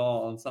bounced at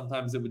all. And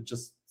sometimes it would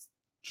just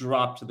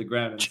drop to the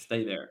ground and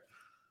stay there.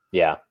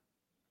 Yeah.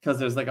 Because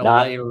there's like a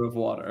layer of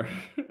water.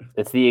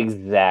 It's the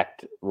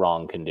exact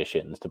wrong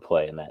conditions to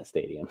play in that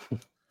stadium.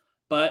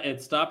 But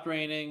it stopped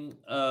raining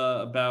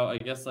about, I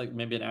guess, like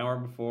maybe an hour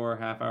before,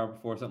 half hour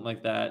before, something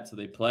like that. So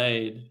they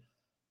played.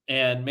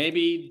 And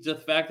maybe just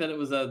the fact that it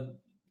was a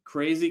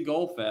crazy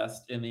goal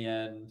fest in the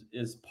end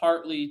is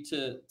partly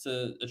to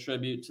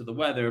attribute to the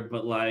weather,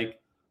 but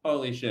like,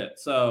 holy shit.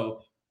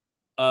 So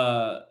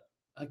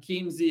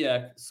Hakeem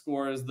Ziyech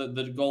scores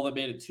the goal that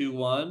made it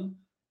 2-1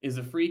 is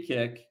a free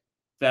kick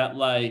that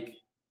like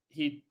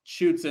he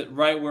shoots it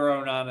right where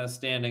Onana is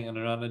standing, and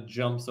Onana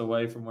jumps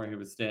away from where he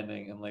was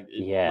standing, and like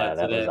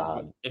that was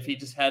odd. If he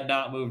just had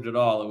not moved at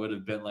all, it would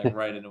have been like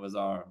right into his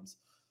arms.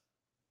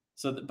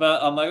 So,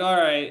 but I'm like, all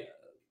right,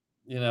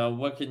 you know,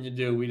 what can you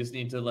do? We just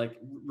need to like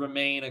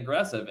remain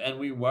aggressive, and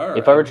we were.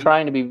 If I were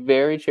trying to be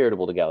very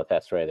charitable to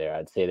Galatasaray there,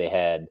 I'd say they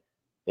had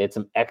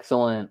some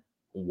excellent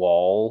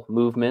wall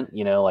movement.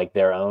 You know, like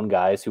their own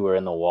guys who were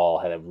in the wall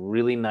had a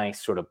really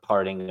nice sort of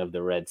parting of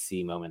the Red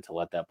Sea moment to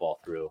let that ball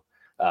through.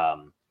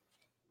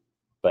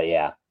 But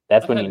yeah,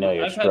 That's when you know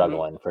you're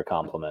struggling for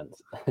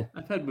compliments.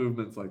 I've had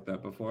movements like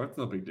that before. It's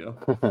no big deal.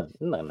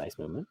 Not a nice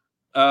movement.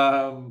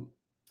 And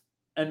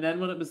then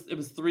when it was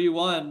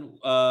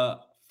 3-1,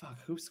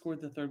 who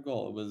scored the third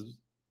goal? It was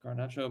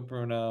Garnacho,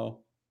 Bruno,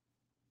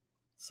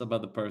 some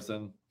other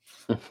person.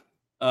 Who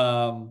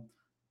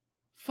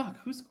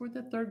scored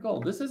that third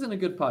goal? This isn't a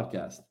good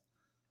podcast.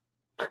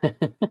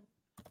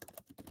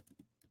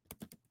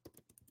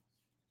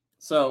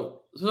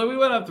 So we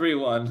went up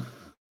 3-1.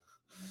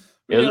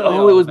 It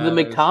was the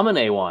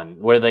McTominay one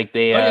where like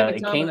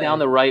it came down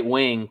the right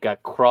wing,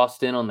 got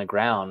crossed in on the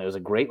ground. It was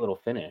a great little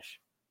finish.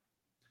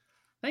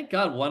 Thank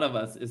God one of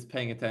us is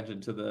paying attention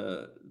to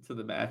the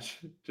match,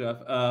 Jeff.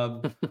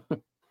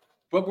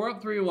 But we're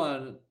up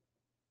 3-1,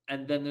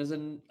 and then there's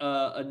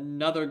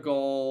another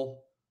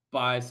goal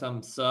by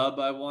some sub,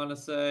 I want to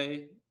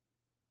say.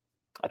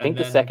 I think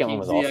the second one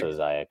was also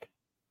Ziyech.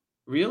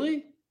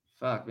 Really?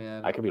 Fuck,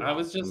 man. I could be wrong.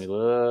 Let me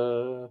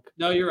look.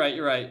 No, you're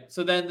right.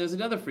 So then there's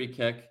another free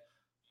kick,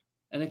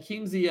 and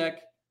Hakim Ziyech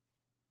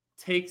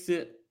takes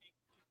it.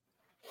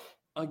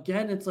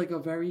 Again, it's like a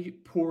very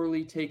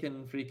poorly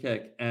taken free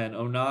kick, and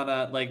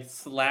Onana like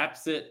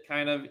slaps it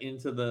kind of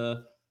into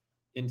the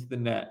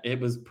net. It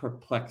was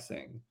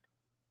perplexing.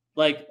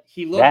 Like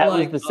he looked that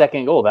was the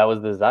second goal. That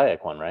was the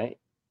Ziyech one, right?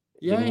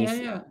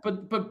 Yeah.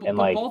 But both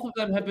of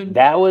them have been.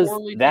 That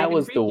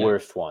was the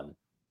worst one.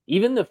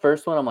 Even the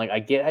first one, I'm like, I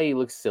get how you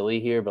look silly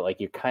here, but like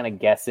you're kind of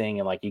guessing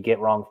and like you get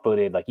wrong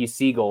footed. Like you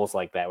see goals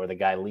like that where the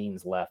guy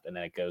leans left and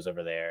then it goes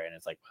over there, and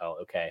it's like, well,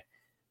 okay,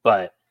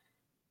 but.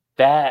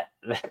 That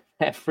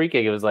free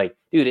kick, it was like,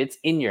 dude, it's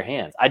in your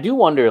hands. I do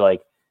wonder,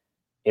 like,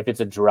 if it's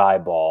a dry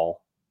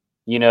ball.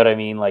 You know what I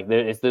mean? Like,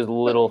 there's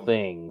little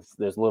things.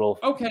 There's little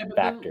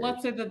factors.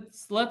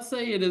 Let's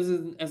say it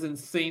isn't as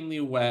insanely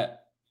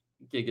wet,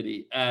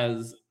 giggity,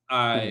 as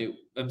I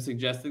am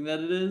suggesting that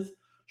it is.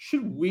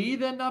 Should we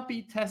then not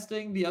be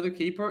testing the other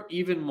keeper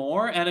even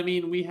more? And I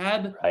mean, we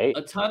had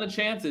a ton of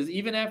chances.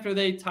 Even after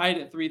they tied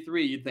at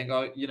 3-3, you'd think,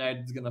 oh,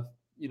 United's going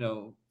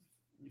to,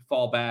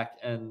 fall back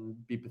and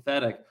be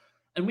pathetic.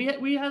 And we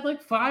had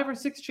like 5 or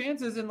 6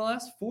 chances in the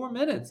last 4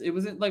 minutes. It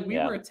wasn't like we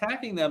were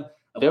attacking them.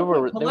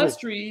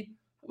 Palestri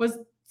was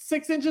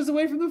 6 inches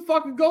away from the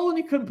fucking goal and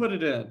he couldn't put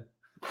it in.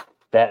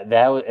 That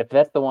was, if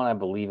that's the one I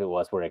believe it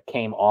was, where it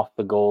came off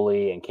the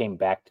goalie and came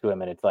back to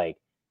him, and it's like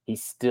he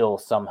still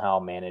somehow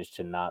managed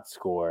to not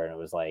score, and it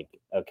was like,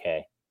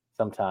 okay,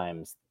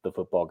 sometimes the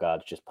football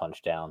gods just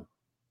punch down.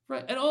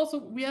 Right, and also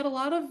we had a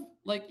lot of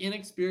like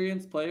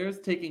inexperienced players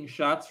taking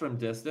shots from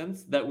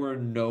distance that were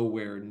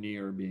nowhere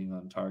near being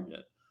on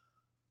target.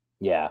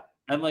 Yeah,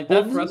 and like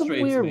that frustrates me.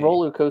 It was a weird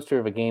roller coaster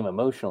of a game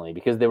emotionally,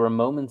 because there were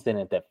moments in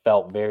it that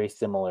felt very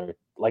similar,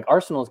 like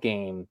Arsenal's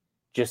game,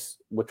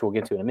 which we'll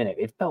get to in a minute.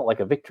 It felt like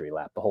a victory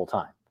lap the whole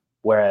time.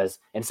 Whereas,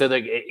 and so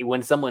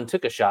when someone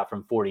took a shot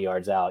from 40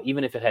 yards out,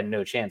 even if it had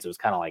no chance, it was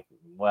kind of like,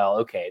 well,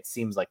 okay, it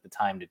seems like the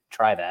time to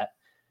try that,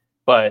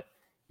 but.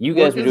 You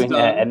guys were doing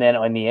that, and then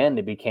in the end,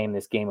 it became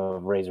this game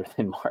of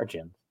razor-thin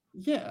margins.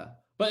 Yeah,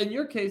 but in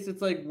your case,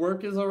 it's like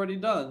work is already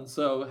done,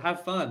 so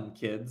have fun,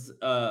 kids.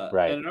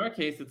 Right. And in our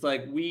case, it's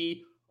like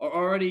we are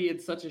already in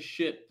such a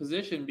shit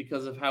position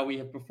because of how we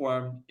have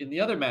performed in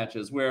the other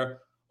matches, where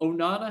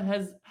Onana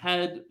has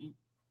had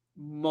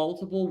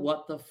multiple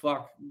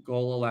what-the-fuck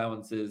goal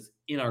allowances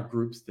in our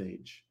group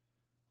stage.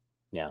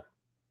 Yeah.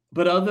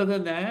 But other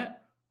than that,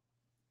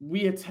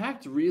 we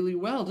attacked really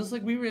well, just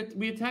like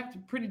we attacked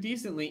pretty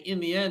decently in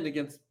the end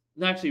against.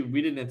 Actually,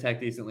 we didn't attack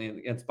decently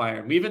against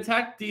Bayern. We've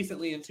attacked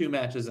decently in 2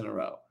 matches in a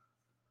row,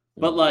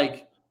 but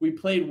like we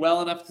played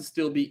well enough to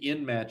still be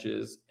in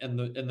matches in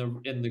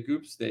the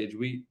group stage.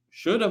 We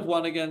should have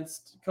won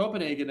against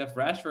Copenhagen if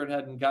Rashford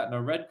hadn't gotten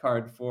a red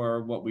card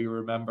for what we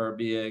remember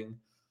being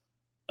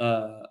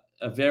a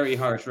very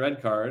harsh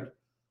red card,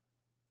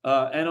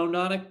 and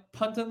Onana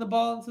punting the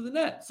ball into the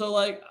net. So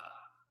like.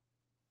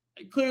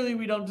 Clearly,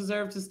 we don't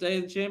deserve to stay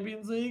in the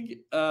Champions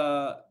League.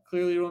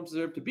 Clearly, we don't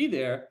deserve to be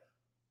there.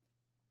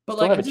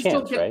 But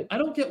still like, I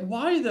don't get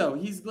why though.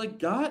 He's like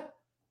got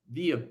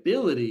the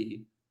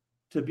ability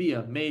to be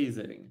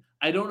amazing.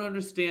 I don't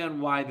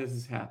understand why this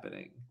is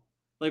happening.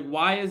 Like,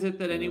 why is it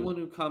that anyone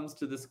who comes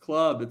to this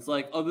club, it's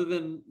like, other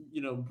than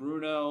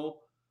Bruno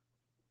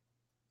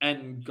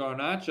and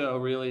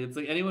Garnacho, really, it's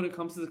like anyone who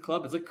comes to the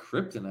club, it's like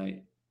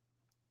kryptonite.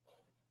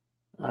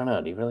 I don't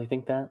know. Do you really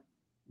think that?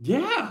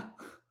 Yeah.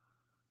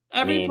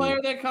 Every player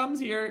that comes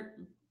here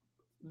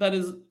that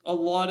is a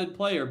lauded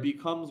player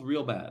becomes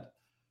real bad.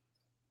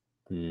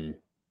 People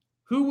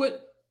would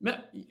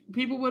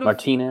have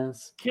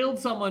Martinez killed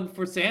someone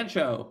for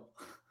Sancho.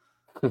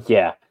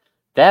 Yeah,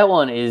 that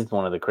one is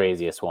one of the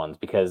craziest ones,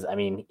 because I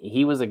mean,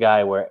 he was a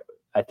guy where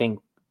I think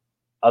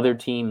other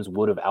teams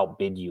would have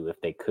outbid you if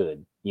they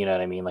could. You know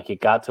what I mean? Like, it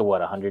got to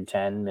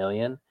 110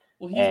 million.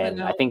 Well,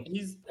 I think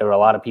there were a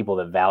lot of people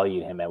that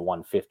valued him at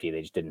 150.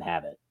 They just didn't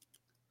have it.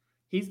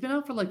 He's been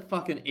out for like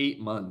fucking 8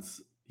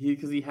 months.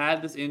 Because he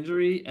had this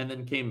injury and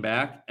then came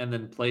back and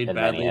then played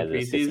badly in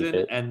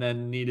preseason and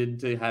then needed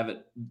to have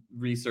it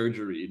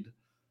resurgeried.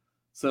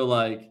 So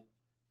like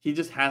He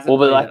just hasn't. Well,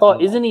 but played I at thought,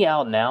 all. isn't he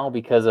out now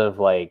because of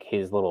like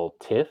his little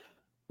tiff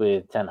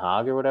with Ten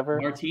Hag or whatever?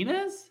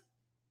 Martinez?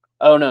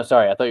 Oh no,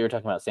 sorry. I thought you were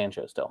talking about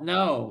Sancho still.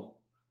 No.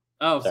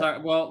 Oh, Sorry. sorry.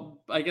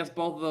 Well, I guess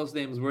both of those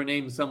names were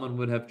names someone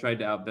would have tried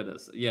to outbid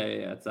us. Yeah,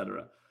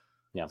 etc.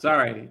 Yeah.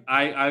 Sorry,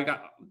 I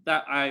got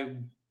that. I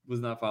was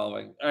not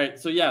following. All right,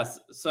 so yes,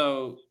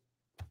 so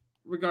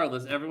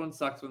regardless, everyone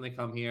sucks when they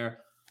come here.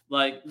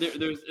 Like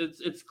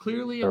it's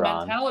clearly a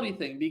Iran. mentality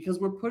thing because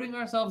we're putting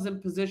ourselves in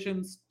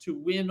positions to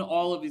win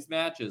all of these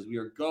matches. We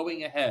are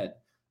going ahead.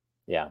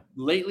 Yeah.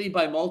 Lately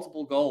by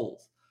multiple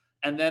goals.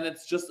 And then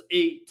it's just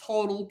a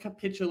total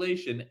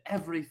capitulation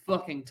every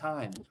fucking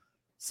time.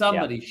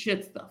 Somebody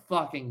shits the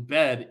fucking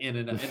bed in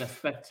a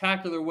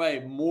spectacular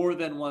way more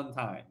than one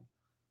time.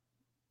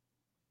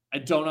 I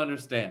don't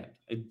understand.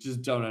 I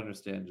just don't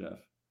understand, Jeff.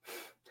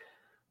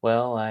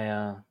 Well,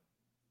 I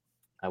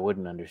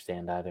wouldn't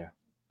understand either.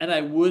 And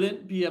I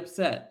wouldn't be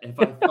upset if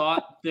I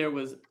thought there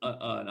was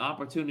an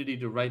opportunity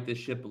to right this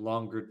ship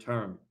longer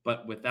term.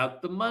 But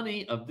without the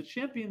money of the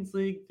Champions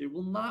League, there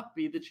will not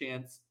be the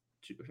chance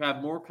to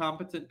have more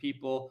competent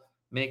people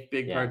make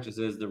big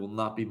purchases. There will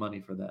not be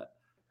money for that.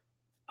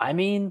 I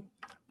mean,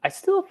 I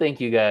still think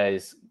you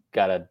guys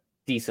got a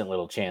decent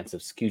little chance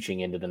of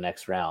scooching into the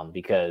next round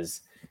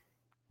because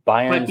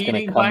Bayern's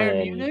going to come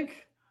Bayern in.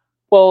 Munich?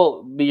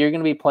 Well, you're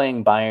going to be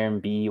playing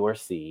Bayern B or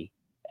C,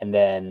 and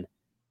then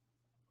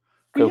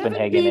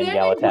Copenhagen and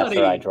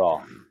Galatasaray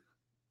draw.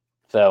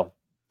 So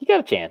you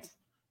got a chance.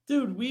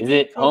 Dude, we is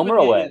it home or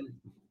away?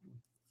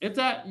 It's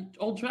at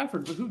Old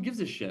Trafford, but who gives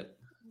a shit?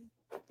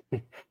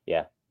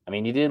 Yeah. I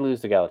mean, you did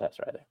lose to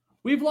Galatasaray there.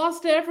 We've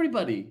lost to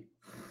everybody.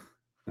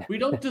 We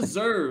don't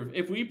deserve,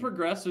 if we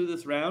progress through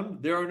this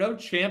round, there are no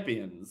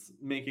champions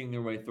making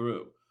their way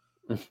through.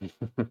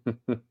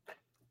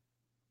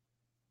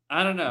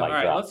 I don't know. All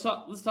right, let's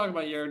talk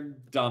about your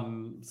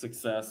dumb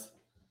success.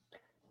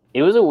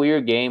 It was a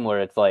weird game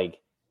where it's like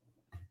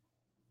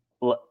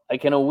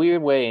in a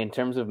weird way, in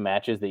terms of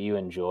matches that you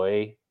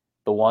enjoy,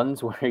 the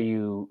ones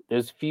where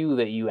there's few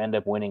that you end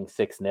up winning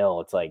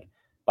 6-0. It's like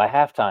by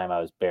halftime,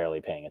 I was barely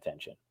paying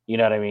attention. You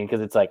know what I mean?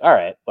 Because it's like, all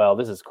right, well,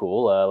 this is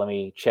cool. Let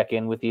me check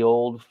in with the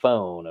old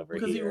phone over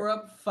here. Because you were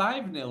up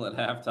 5-0 at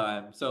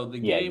halftime, so the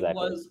game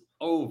was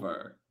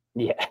over.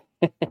 Yeah.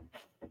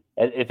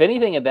 If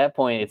anything, at that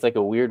point, it's like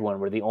a weird one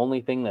where the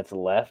only thing that's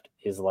left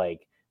is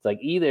like, it's like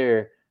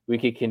either we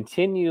could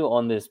continue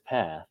on this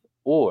path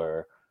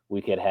or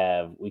we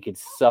could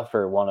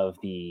suffer one of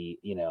the,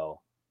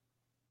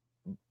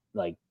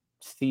 like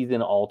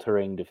season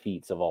altering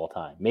defeats of all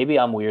time. Maybe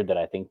I'm weird that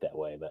I think that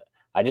way, but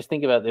I just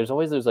think about, there's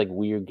always those like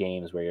weird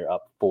games where you're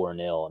up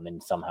 4-0 and then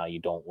somehow you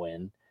don't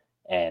win.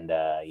 And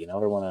you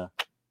never want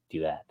to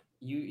do that.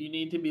 You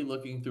need to be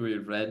looking through a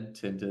red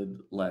tinted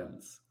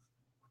lens.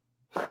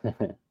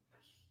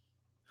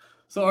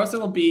 So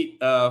Arsenal beat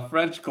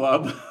French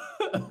club.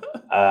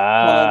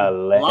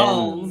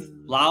 Lens.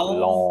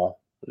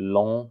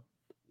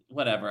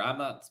 Whatever. I'm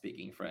not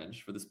speaking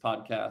French for this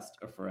podcast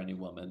or for any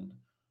woman.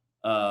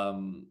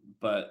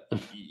 But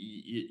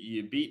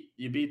you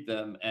beat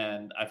them,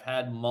 and I've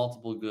had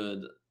multiple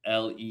good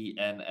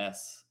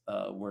LENS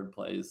word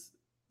plays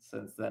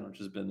since then, which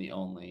has been the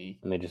only.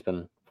 And they've just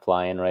been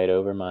flying right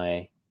over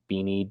my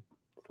beanie,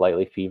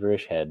 slightly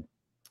feverish head.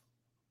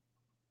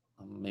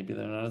 Maybe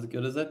they're not as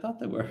good as I thought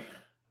they were.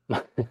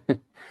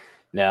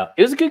 No,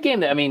 it was a good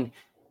game. I mean,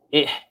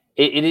 it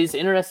is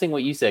interesting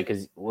what you said,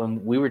 because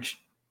when we were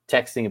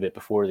texting a bit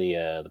before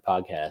the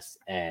podcast,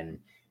 and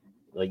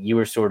like you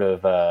were sort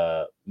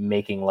of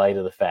making light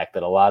of the fact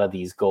that a lot of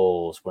these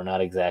goals were not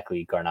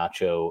exactly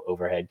Garnacho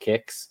overhead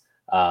kicks.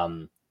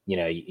 I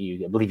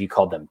believe you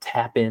called them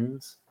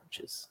tap-ins, which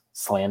is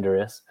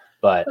slanderous.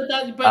 But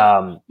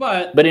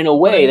in a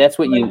way, that's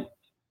what you.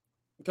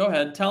 Go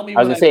ahead, tell me. I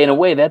was gonna say, in a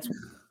way, that's.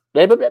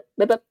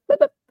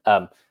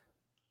 I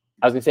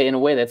was gonna say, in a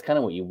way, that's kind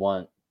of what you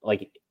want.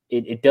 Like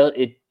it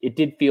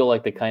did feel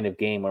like the kind of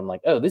game where I'm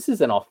like, oh, this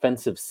is an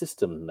offensive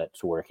system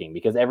that's working,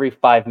 because every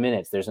 5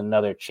 minutes there's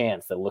another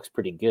chance that looks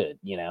pretty good,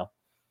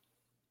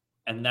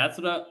 And that's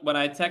when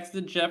I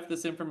texted Jeff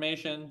this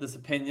information, this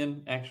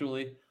opinion,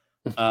 actually,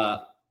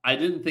 I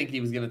didn't think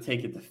he was going to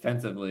take it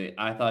defensively.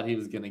 I thought he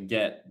was going to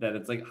get that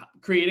it's like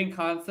creating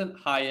constant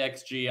high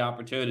XG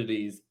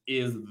opportunities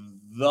is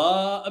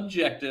the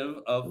objective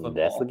of football.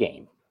 That's the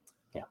game.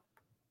 Yeah.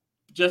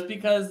 Just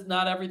because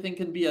not everything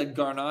can be a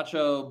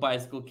Garnacho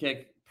bicycle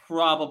kick,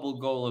 probable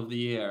goal of the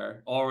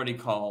year, already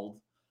called.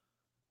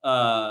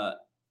 I'd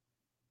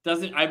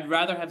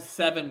rather have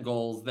 7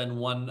 goals than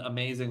one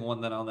amazing one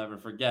that I'll never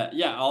forget.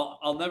 Yeah,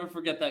 I'll never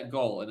forget that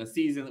goal in a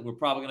season that we're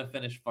probably going to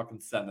finish fucking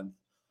 7th.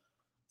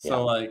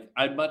 So,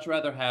 I'd much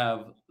rather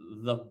have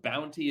the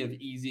bounty of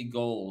easy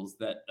goals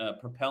that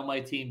propel my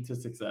team to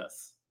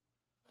success.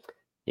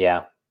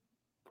 Yeah,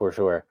 for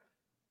sure.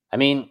 I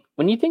mean,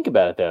 when you think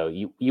about it, though,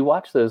 you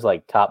watch those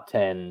like top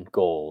 10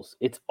 goals,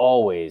 it's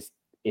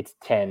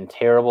 10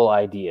 terrible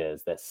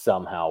ideas that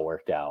somehow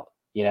worked out.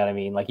 You know what I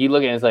mean? Like you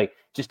look at it, it's like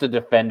just a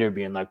defender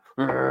being like,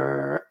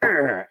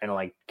 and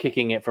like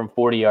kicking it from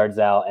 40 yards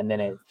out, and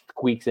then it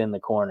squeaks in the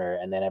corner,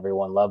 and then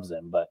everyone loves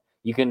him. But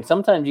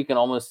sometimes you can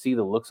almost see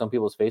the looks on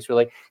people's face. Who are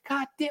like,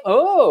 God damn,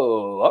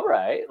 oh, all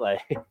right,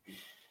 like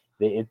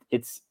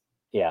it's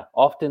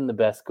often the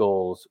best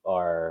goals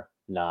are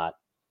not.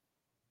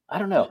 I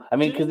don't know. I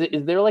mean, because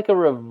is there like a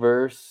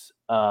reverse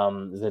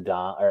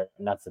Zidane or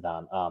not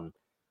Zidane,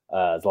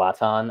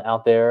 Zlatan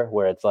out there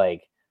where it's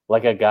like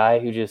a guy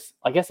who just,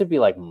 I guess it'd be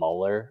like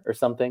Mueller or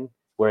something,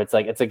 where it's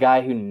like it's a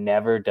guy who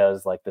never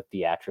does like the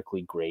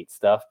theatrically great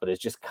stuff, but is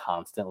just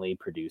constantly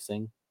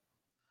producing.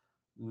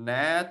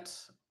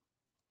 Nattles.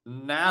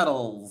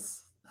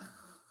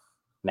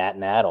 Matt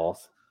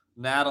Nattles.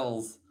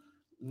 Nattles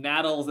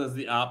is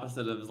the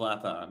opposite of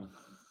Zlatan.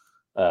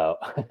 Oh,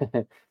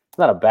 it's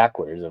not a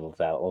backwards of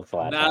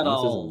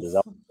Zlatan. This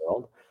isn't the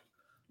world.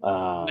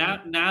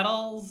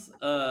 Nattles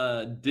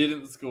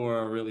didn't score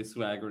a really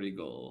swaggery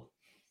goal.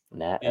 He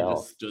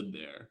just stood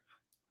there.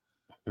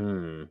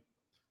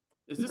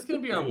 Is this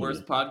going to be our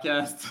worst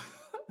podcast?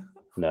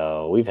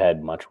 No, we've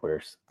had much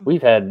worse.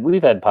 We've had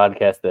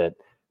podcasts that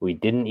we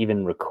didn't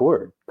even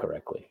record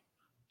correctly.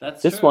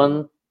 This true.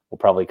 one will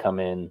probably come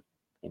in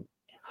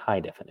high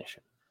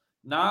definition.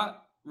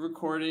 Not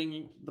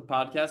recording the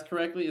podcast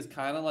correctly is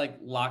kind of like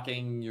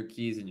locking your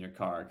keys in your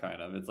car,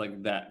 kind of. It's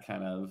like that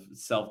kind of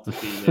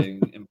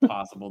self-defeating,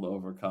 impossible to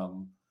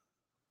overcome.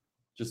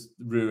 Just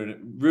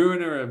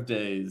ruiner of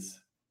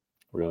days.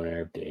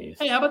 Ruiner of days.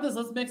 Hey, how about this?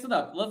 Let's mix it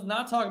up. Let's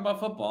not talk about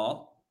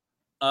football.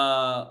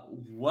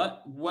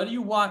 What are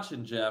you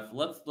watching, Jeff?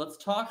 Let's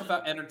talk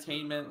about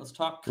entertainment. Let's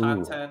talk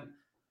content.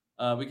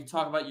 We can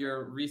talk about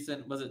your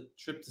recent, was it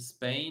trip to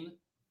Spain?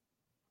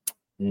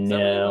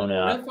 No.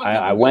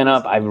 I went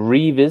up. I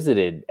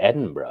revisited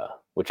Edinburgh,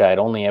 which I had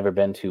only ever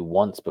been to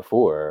once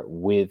before,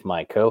 with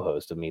my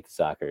co-host of Meet the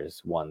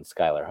Soccer's one,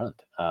 Schuyler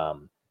Hunt.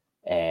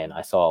 And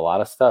I saw a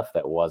lot of stuff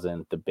that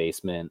wasn't the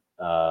basement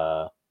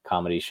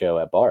comedy show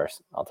at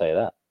bars. I'll tell you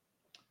that.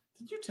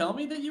 Did you tell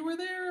me that you were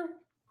there?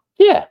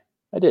 Yeah,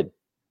 I did.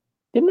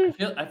 Didn't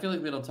I? I feel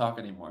like we don't talk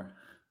anymore.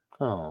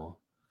 Oh.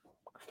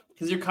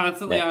 Because you're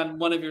constantly on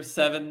one of your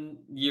 7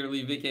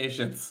 yearly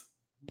vacations.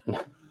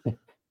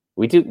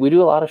 We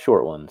do a lot of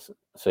short ones.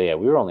 So yeah,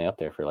 we were only up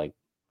there for like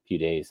a few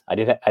days. I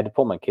had to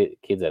pull my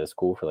kids out of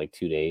school for like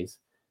 2 days.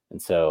 And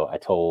so I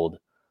told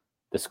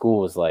the school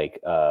was like,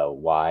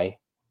 why?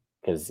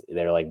 Because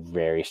they're like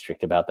very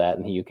strict about that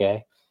in the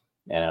UK.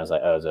 And I was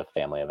like, oh, it was a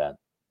family event.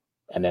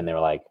 And then they were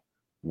like,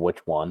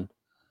 which one?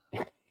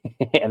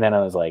 And then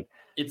I was like,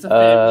 it's a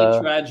family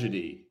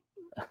tragedy.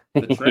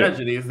 The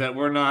tragedy is that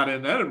we're not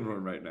in Edinburgh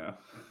right now.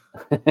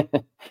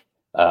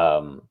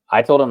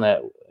 I told him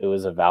that it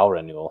was a vow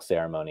renewal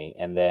ceremony,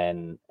 and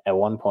then at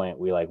one point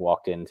we like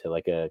walked into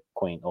like a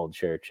quaint old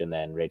church, and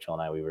then Rachel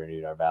and we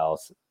renewed our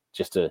vows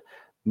just to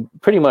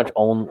pretty much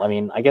I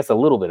mean, I guess a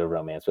little bit of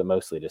romance, but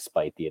mostly to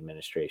spite the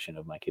administration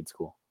of my kid's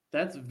school.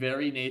 That's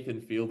very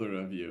Nathan Fielder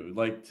of you,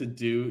 like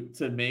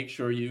to make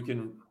sure you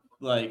can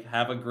like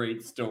have a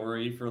great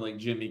story for like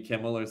Jimmy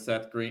Kimmel or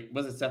Seth Green.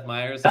 Was it Seth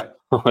Meyers?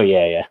 Oh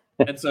yeah.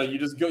 And so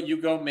you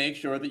go make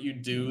sure that you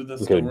do the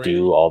story. Go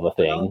do all the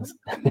things.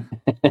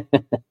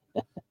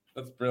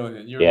 That's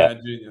brilliant. You're a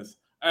mad genius.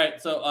 All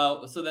right,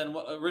 so then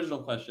original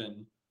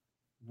question.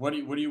 What are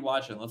you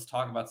watching? Let's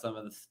talk about some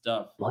of the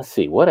stuff. Let's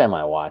see. What am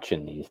I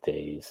watching these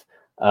days?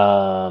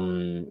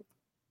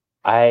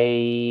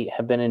 I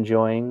have been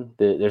enjoying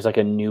there's like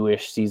a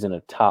newish season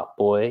of Top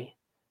Boy,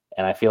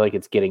 and I feel like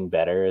it's getting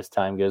better as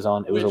time goes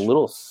on. It was a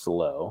little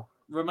slow.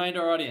 Remind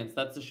our audience,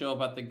 that's the show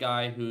about the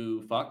guy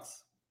who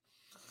fucks?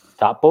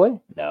 Top Boy?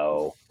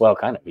 No. Well,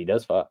 kind of. He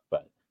does fuck,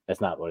 but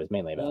that's not what it's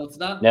mainly about. Well, it's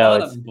not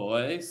Bottom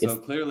Boy, so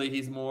clearly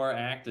he's more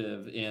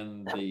active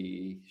in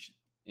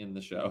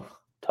the show.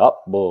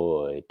 Top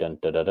Boy. Dun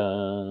dun dun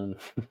dun.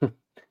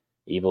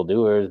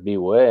 Evildoers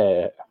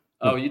beware.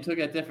 Oh, you took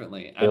it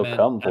differently. He'll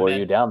come for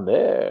you down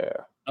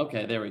there.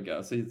 Okay, there we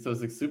go. So it's a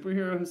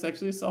superhero who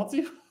sexually assaults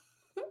you?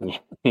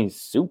 He's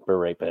super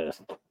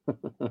rapist.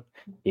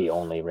 He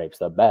only rapes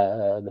the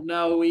bad.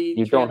 No,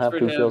 you don't have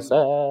to feel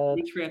sad.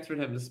 We transferred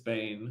him to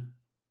Spain.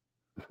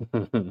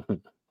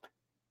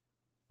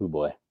 Oh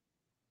boy.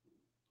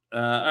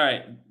 All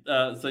right.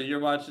 So you're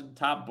watching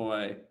Top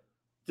Boy.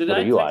 What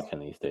are you watching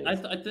these days?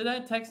 Did I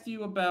text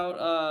you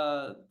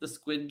about the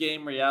Squid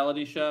Game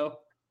reality show?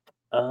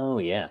 Oh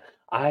yeah.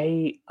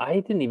 I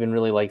didn't even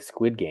really like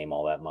Squid Game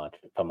all that much,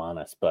 if I'm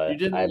honest. But you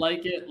didn't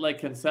like it like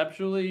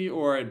conceptually,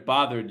 or it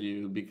bothered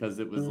you because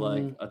it was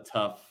like a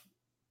tough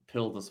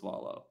pill to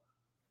swallow?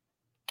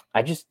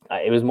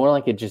 It was more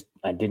like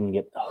I didn't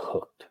get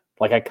hooked.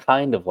 Like I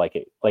kind of like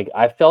it. Like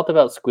I felt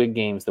about Squid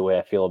Games the way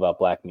I feel about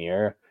Black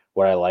Mirror,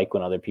 where I like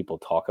when other people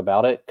talk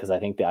about it because I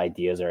think the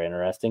ideas are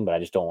interesting, but I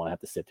just don't want to have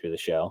to sit through the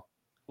show.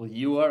 Well,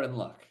 you are in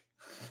luck.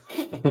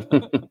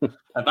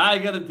 Have I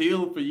got a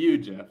deal for you,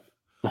 Jeff?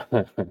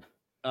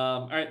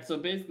 All right, so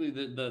basically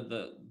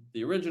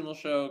the original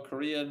show,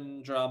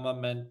 Korean drama,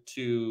 meant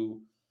to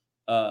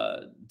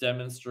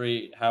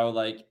demonstrate how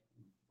like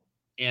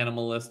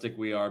animalistic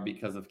we are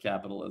because of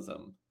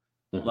capitalism.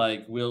 Mm-hmm.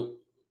 Like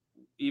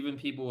even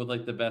people with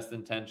like the best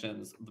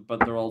intentions, but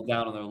they're all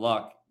down on their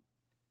luck,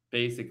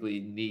 basically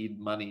need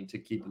money to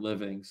keep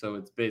living. So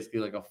it's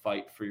basically like a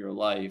fight for your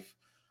life.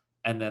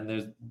 And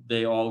then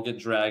they all get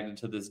dragged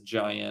into this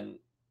giant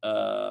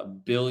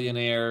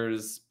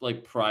billionaires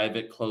like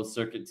private closed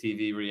circuit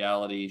TV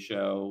reality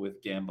show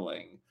with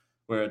gambling,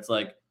 where it's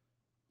like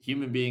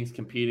human beings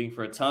competing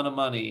for a ton of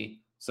money,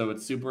 so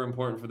it's super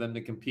important for them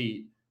to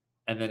compete.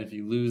 And then if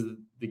you lose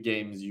the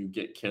games, you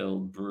get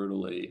killed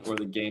brutally, or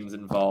the games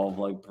involve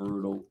like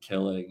brutal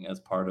killing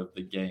as part of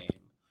the game.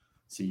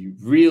 So you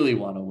really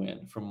want to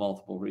win for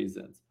multiple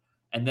reasons.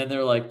 And then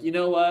they're like, you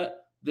know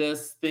what?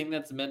 This thing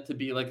that's meant to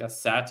be like a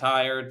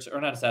satire, or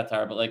not a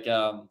satire, but like,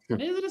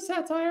 is it a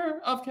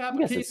satire of I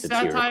capital? guess it's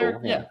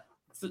satirical. Yeah.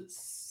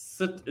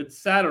 It's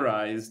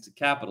satirized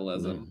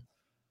capitalism.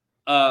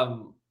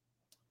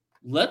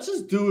 Let's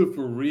just do it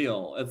for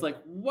real. It's like,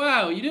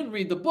 wow, you didn't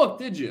read the book,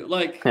 did you?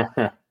 Like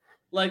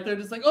they're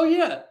just like, oh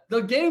yeah,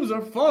 the games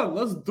are fun.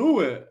 Let's do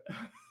it.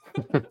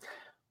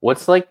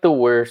 What's like the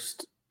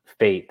worst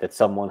fate that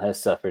someone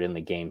has suffered in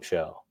the game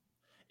show?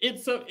 Are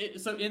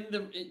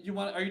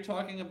you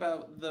talking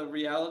about the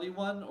reality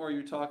one, or are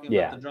you talking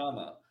Yeah. about the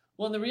drama?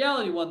 Well, in the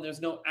reality one,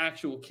 there's no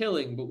actual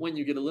killing, but when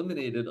you get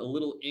eliminated, a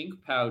little ink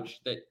pouch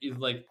that is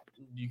like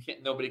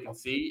nobody can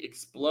see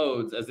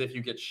explodes as if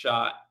you get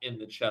shot in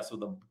the chest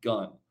with a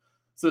gun.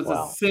 So it's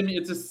Wow.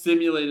 it's a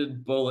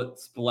simulated bullet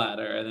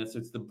splatter, and it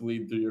starts to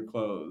bleed through your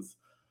clothes.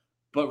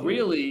 But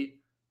really,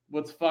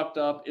 what's fucked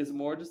up is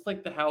more just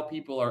like how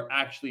people are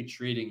actually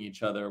treating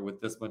each other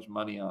with this much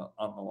money on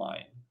the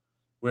line,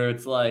 where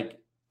it's like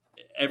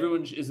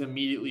everyone is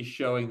immediately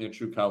showing their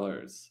true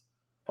colors.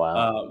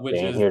 Wow. Which they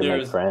ain't is here to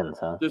make friends,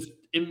 huh? this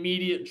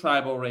immediate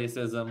tribal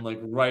racism, like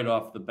right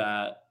off the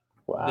bat.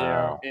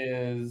 Wow. There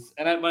is,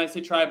 and when I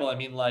say tribal, I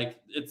mean like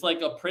it's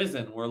like a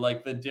prison where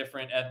like the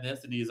different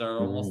ethnicities are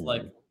almost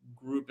like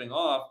grouping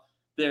off.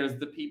 There's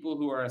the people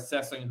who are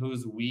assessing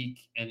who's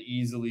weak and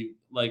easily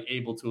like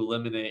able to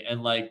eliminate,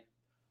 and like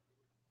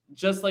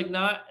just like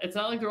it's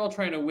not like they're all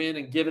trying to win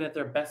and giving it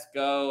their best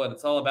go, and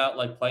it's all about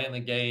like playing the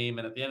game.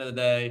 And at the end of the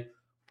day,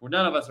 where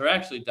none of us are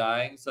actually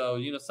dying,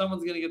 so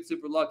someone's gonna get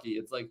super lucky.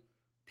 It's like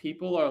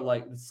people are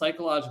like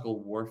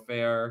psychological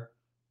warfare,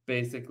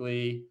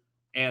 basically,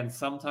 and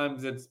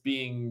sometimes it's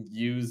being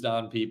used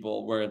on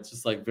people where it's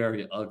just like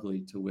very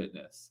ugly to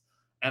witness.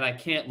 And I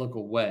can't look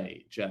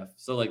away, Jeff.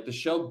 So like the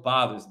show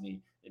bothers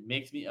me. It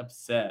makes me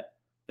upset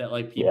that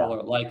like people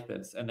are like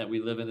this, and that we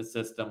live in a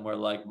system where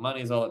like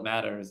money is all that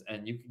matters,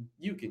 and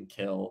you can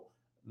kill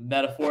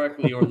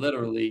metaphorically or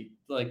literally,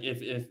 like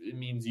if it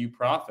means you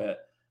profit.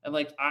 And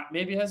like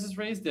maybe I was just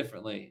raised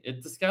differently.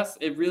 It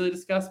really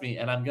disgusts me,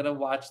 and I'm gonna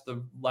watch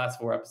the last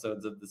 4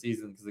 episodes of the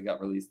season because it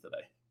got released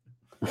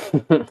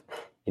today.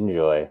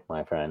 Enjoy,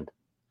 my friend.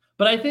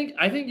 But I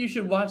think you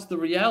should watch the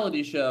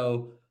reality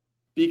show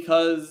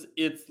because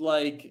it's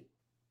like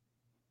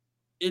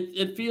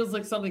it feels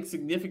like something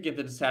significant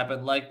that just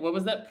happened. Like, what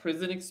was that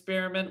prison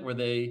experiment where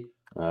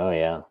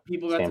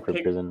people got Stanford to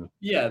pick prison.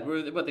 Yeah,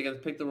 where they got to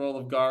pick the role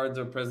of guards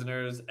or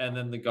prisoners, and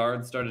then the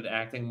guards started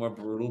acting more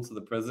brutal to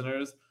the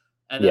prisoners.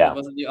 And then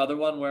wasn't the other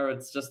one where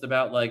it's just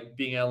about like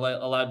being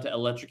allowed to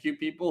electrocute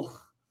people?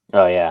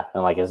 Oh yeah,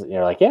 and like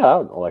you're like, yeah,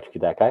 I'll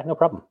electrocute that guy, no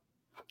problem.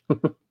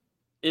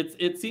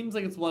 It seems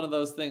like it's one of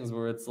those things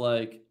where it's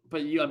like,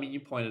 but you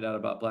pointed out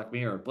about Black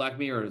Mirror. Black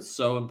Mirror is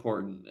so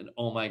important, and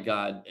oh my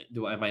god,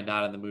 am I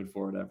not in the mood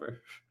for it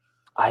ever?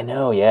 I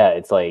know, yeah.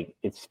 It's like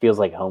it feels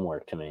like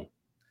homework to me.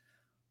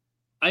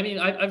 I mean,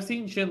 I've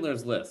seen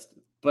Schindler's List,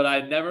 but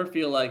I never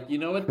feel like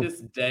what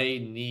this day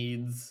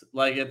needs.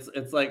 Like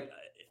it's like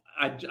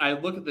I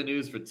look at the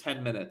news for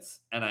 10 minutes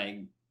and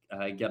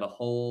I get a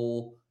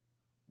whole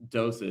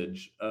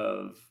dosage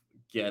of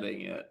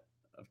getting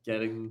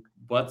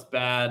what's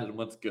bad and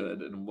what's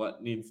good, and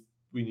what we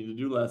need to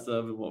do less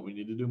of and what we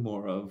need to do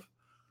more of.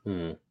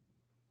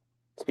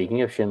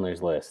 Speaking of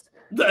Schindler's List,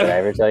 did I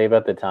ever tell you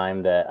about the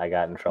time that I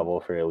got in trouble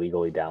for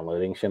illegally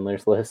downloading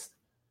Schindler's List?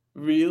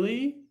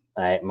 Really?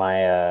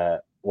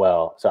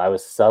 So I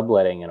was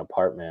subletting an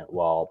apartment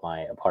while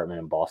my apartment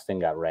in Boston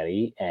got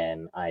ready,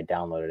 and I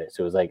downloaded it.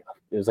 So it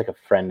was like a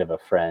friend of a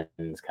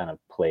friend's kind of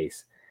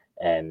place,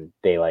 and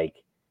they I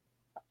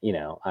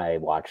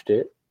watched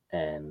it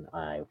and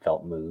I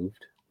felt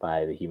moved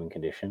by the human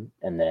condition.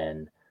 And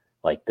then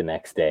like the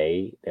next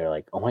day they were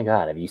like, "Oh my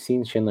God, have you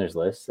seen Schindler's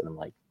List?" And I'm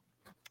like,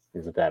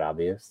 "Is it that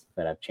obvious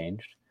that I've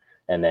changed?"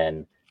 And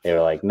then they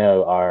were like,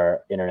 "No,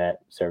 our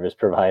internet service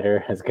provider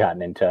has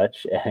gotten in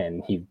touch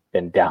and he's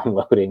been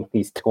downloading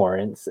these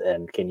torrents,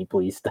 and can you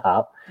please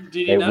stop?"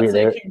 Did he not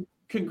say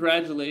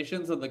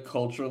congratulations on the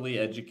culturally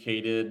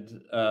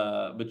educated,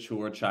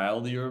 mature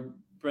child you're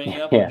bringing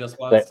up? Yeah. Who just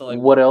wants to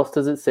What else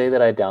does it say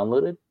that I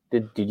downloaded?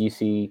 Did you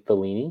see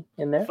Fellini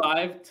in there?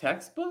 5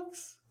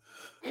 textbooks?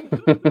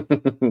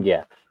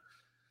 Yeah.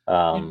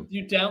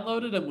 You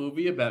downloaded a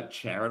movie about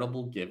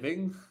charitable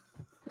giving?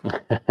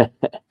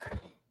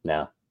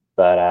 No,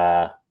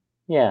 but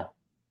yeah,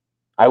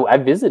 I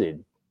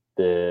visited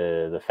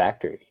the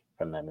factory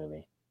from that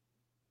movie,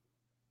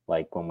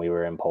 like when we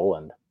were in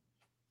Poland.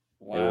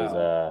 Wow. It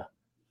was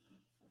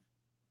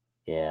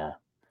yeah.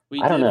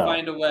 We I don't did know.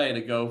 find a way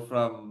to go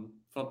from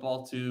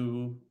football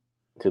to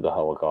the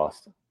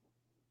Holocaust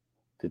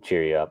to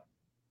cheer you up.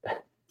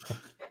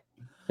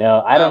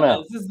 No, I don't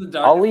know. This is the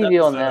I'll darkest leave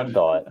you on episode. that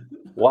thought.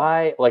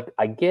 Why? Like,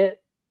 I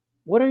get.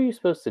 What are you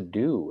supposed to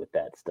do with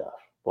that stuff?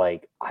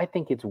 Like, I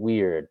think it's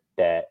weird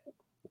that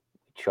we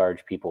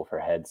charge people for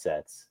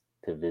headsets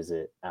to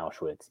visit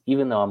Auschwitz,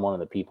 even though I'm one of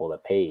the people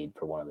that paid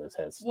for one of those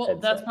headsets. Well,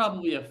 that's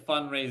probably a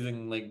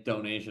fundraising like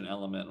donation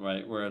element,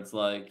 right? Where it's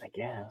like, I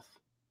guess.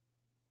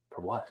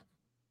 For what?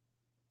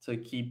 To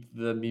keep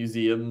the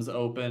museums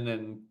open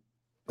and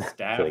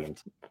staffed.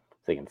 so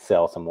they can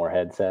sell some more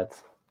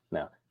headsets.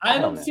 No, I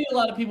don't see a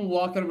lot of people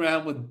walking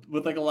around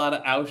with like a lot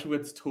of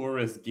Auschwitz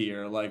tourist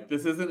gear. Like,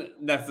 this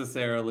isn't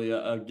necessarily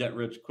a get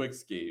rich quick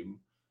scheme.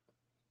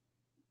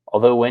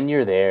 Although when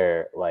you're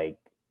there, like,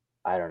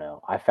 I don't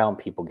know, I found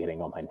people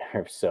getting on my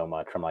nerves so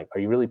much. I'm like, are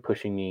you really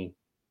pushing me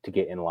to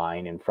get in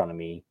line in front of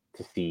me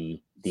to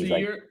see these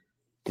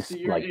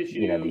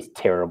these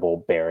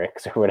terrible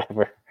barracks or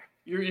whatever?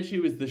 Your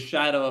issue is the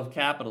shadow of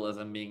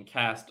capitalism being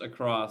cast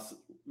across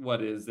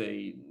what is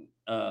a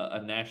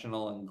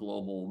national and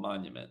global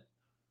monument.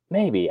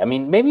 Maybe. I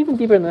mean, maybe even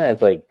deeper than that.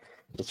 It's like,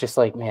 it's just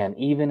like, man,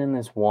 even in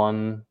this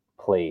one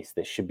place,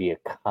 this should be a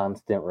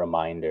constant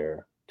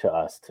reminder to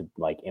us to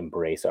like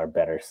embrace our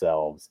better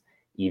selves.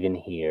 Even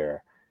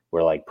here,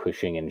 we're like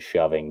pushing and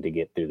shoving to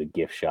get through the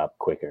gift shop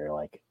quicker.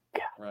 Like,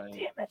 God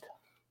damn it.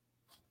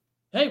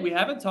 Hey, we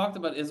haven't talked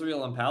about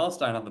Israel and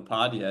Palestine on the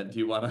pod yet. Do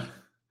you want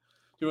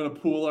to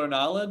pool our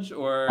knowledge,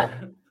 or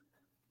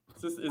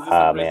is this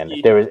man,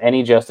 if there was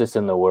any justice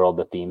in the world,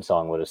 the theme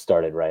song would have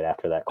started right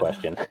after that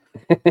question.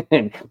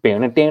 There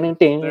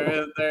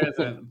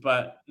isn't,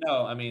 but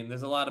no, I mean,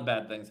 there's a lot of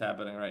bad things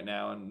happening right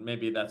now, and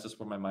maybe that's just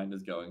where my mind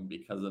is going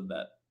because of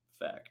that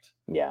fact.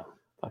 Yeah,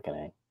 fucking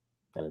A.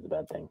 That is a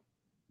bad thing.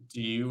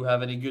 Do you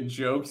have any good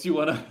jokes you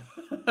want to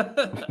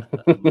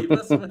leave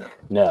us with?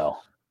 No,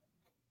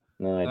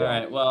 I don't. All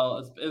right,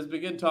 well, it's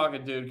been good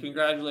talking, dude.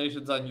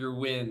 Congratulations on your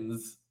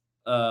wins.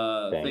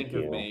 Think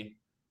of me.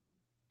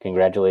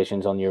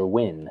 Congratulations on your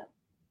win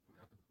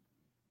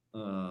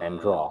and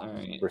draw,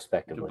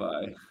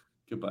 respectively.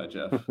 Goodbye,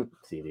 Jeff.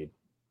 See you, dude.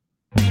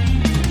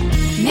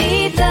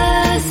 Meet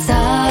the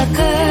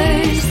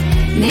suckers.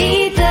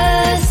 Meet the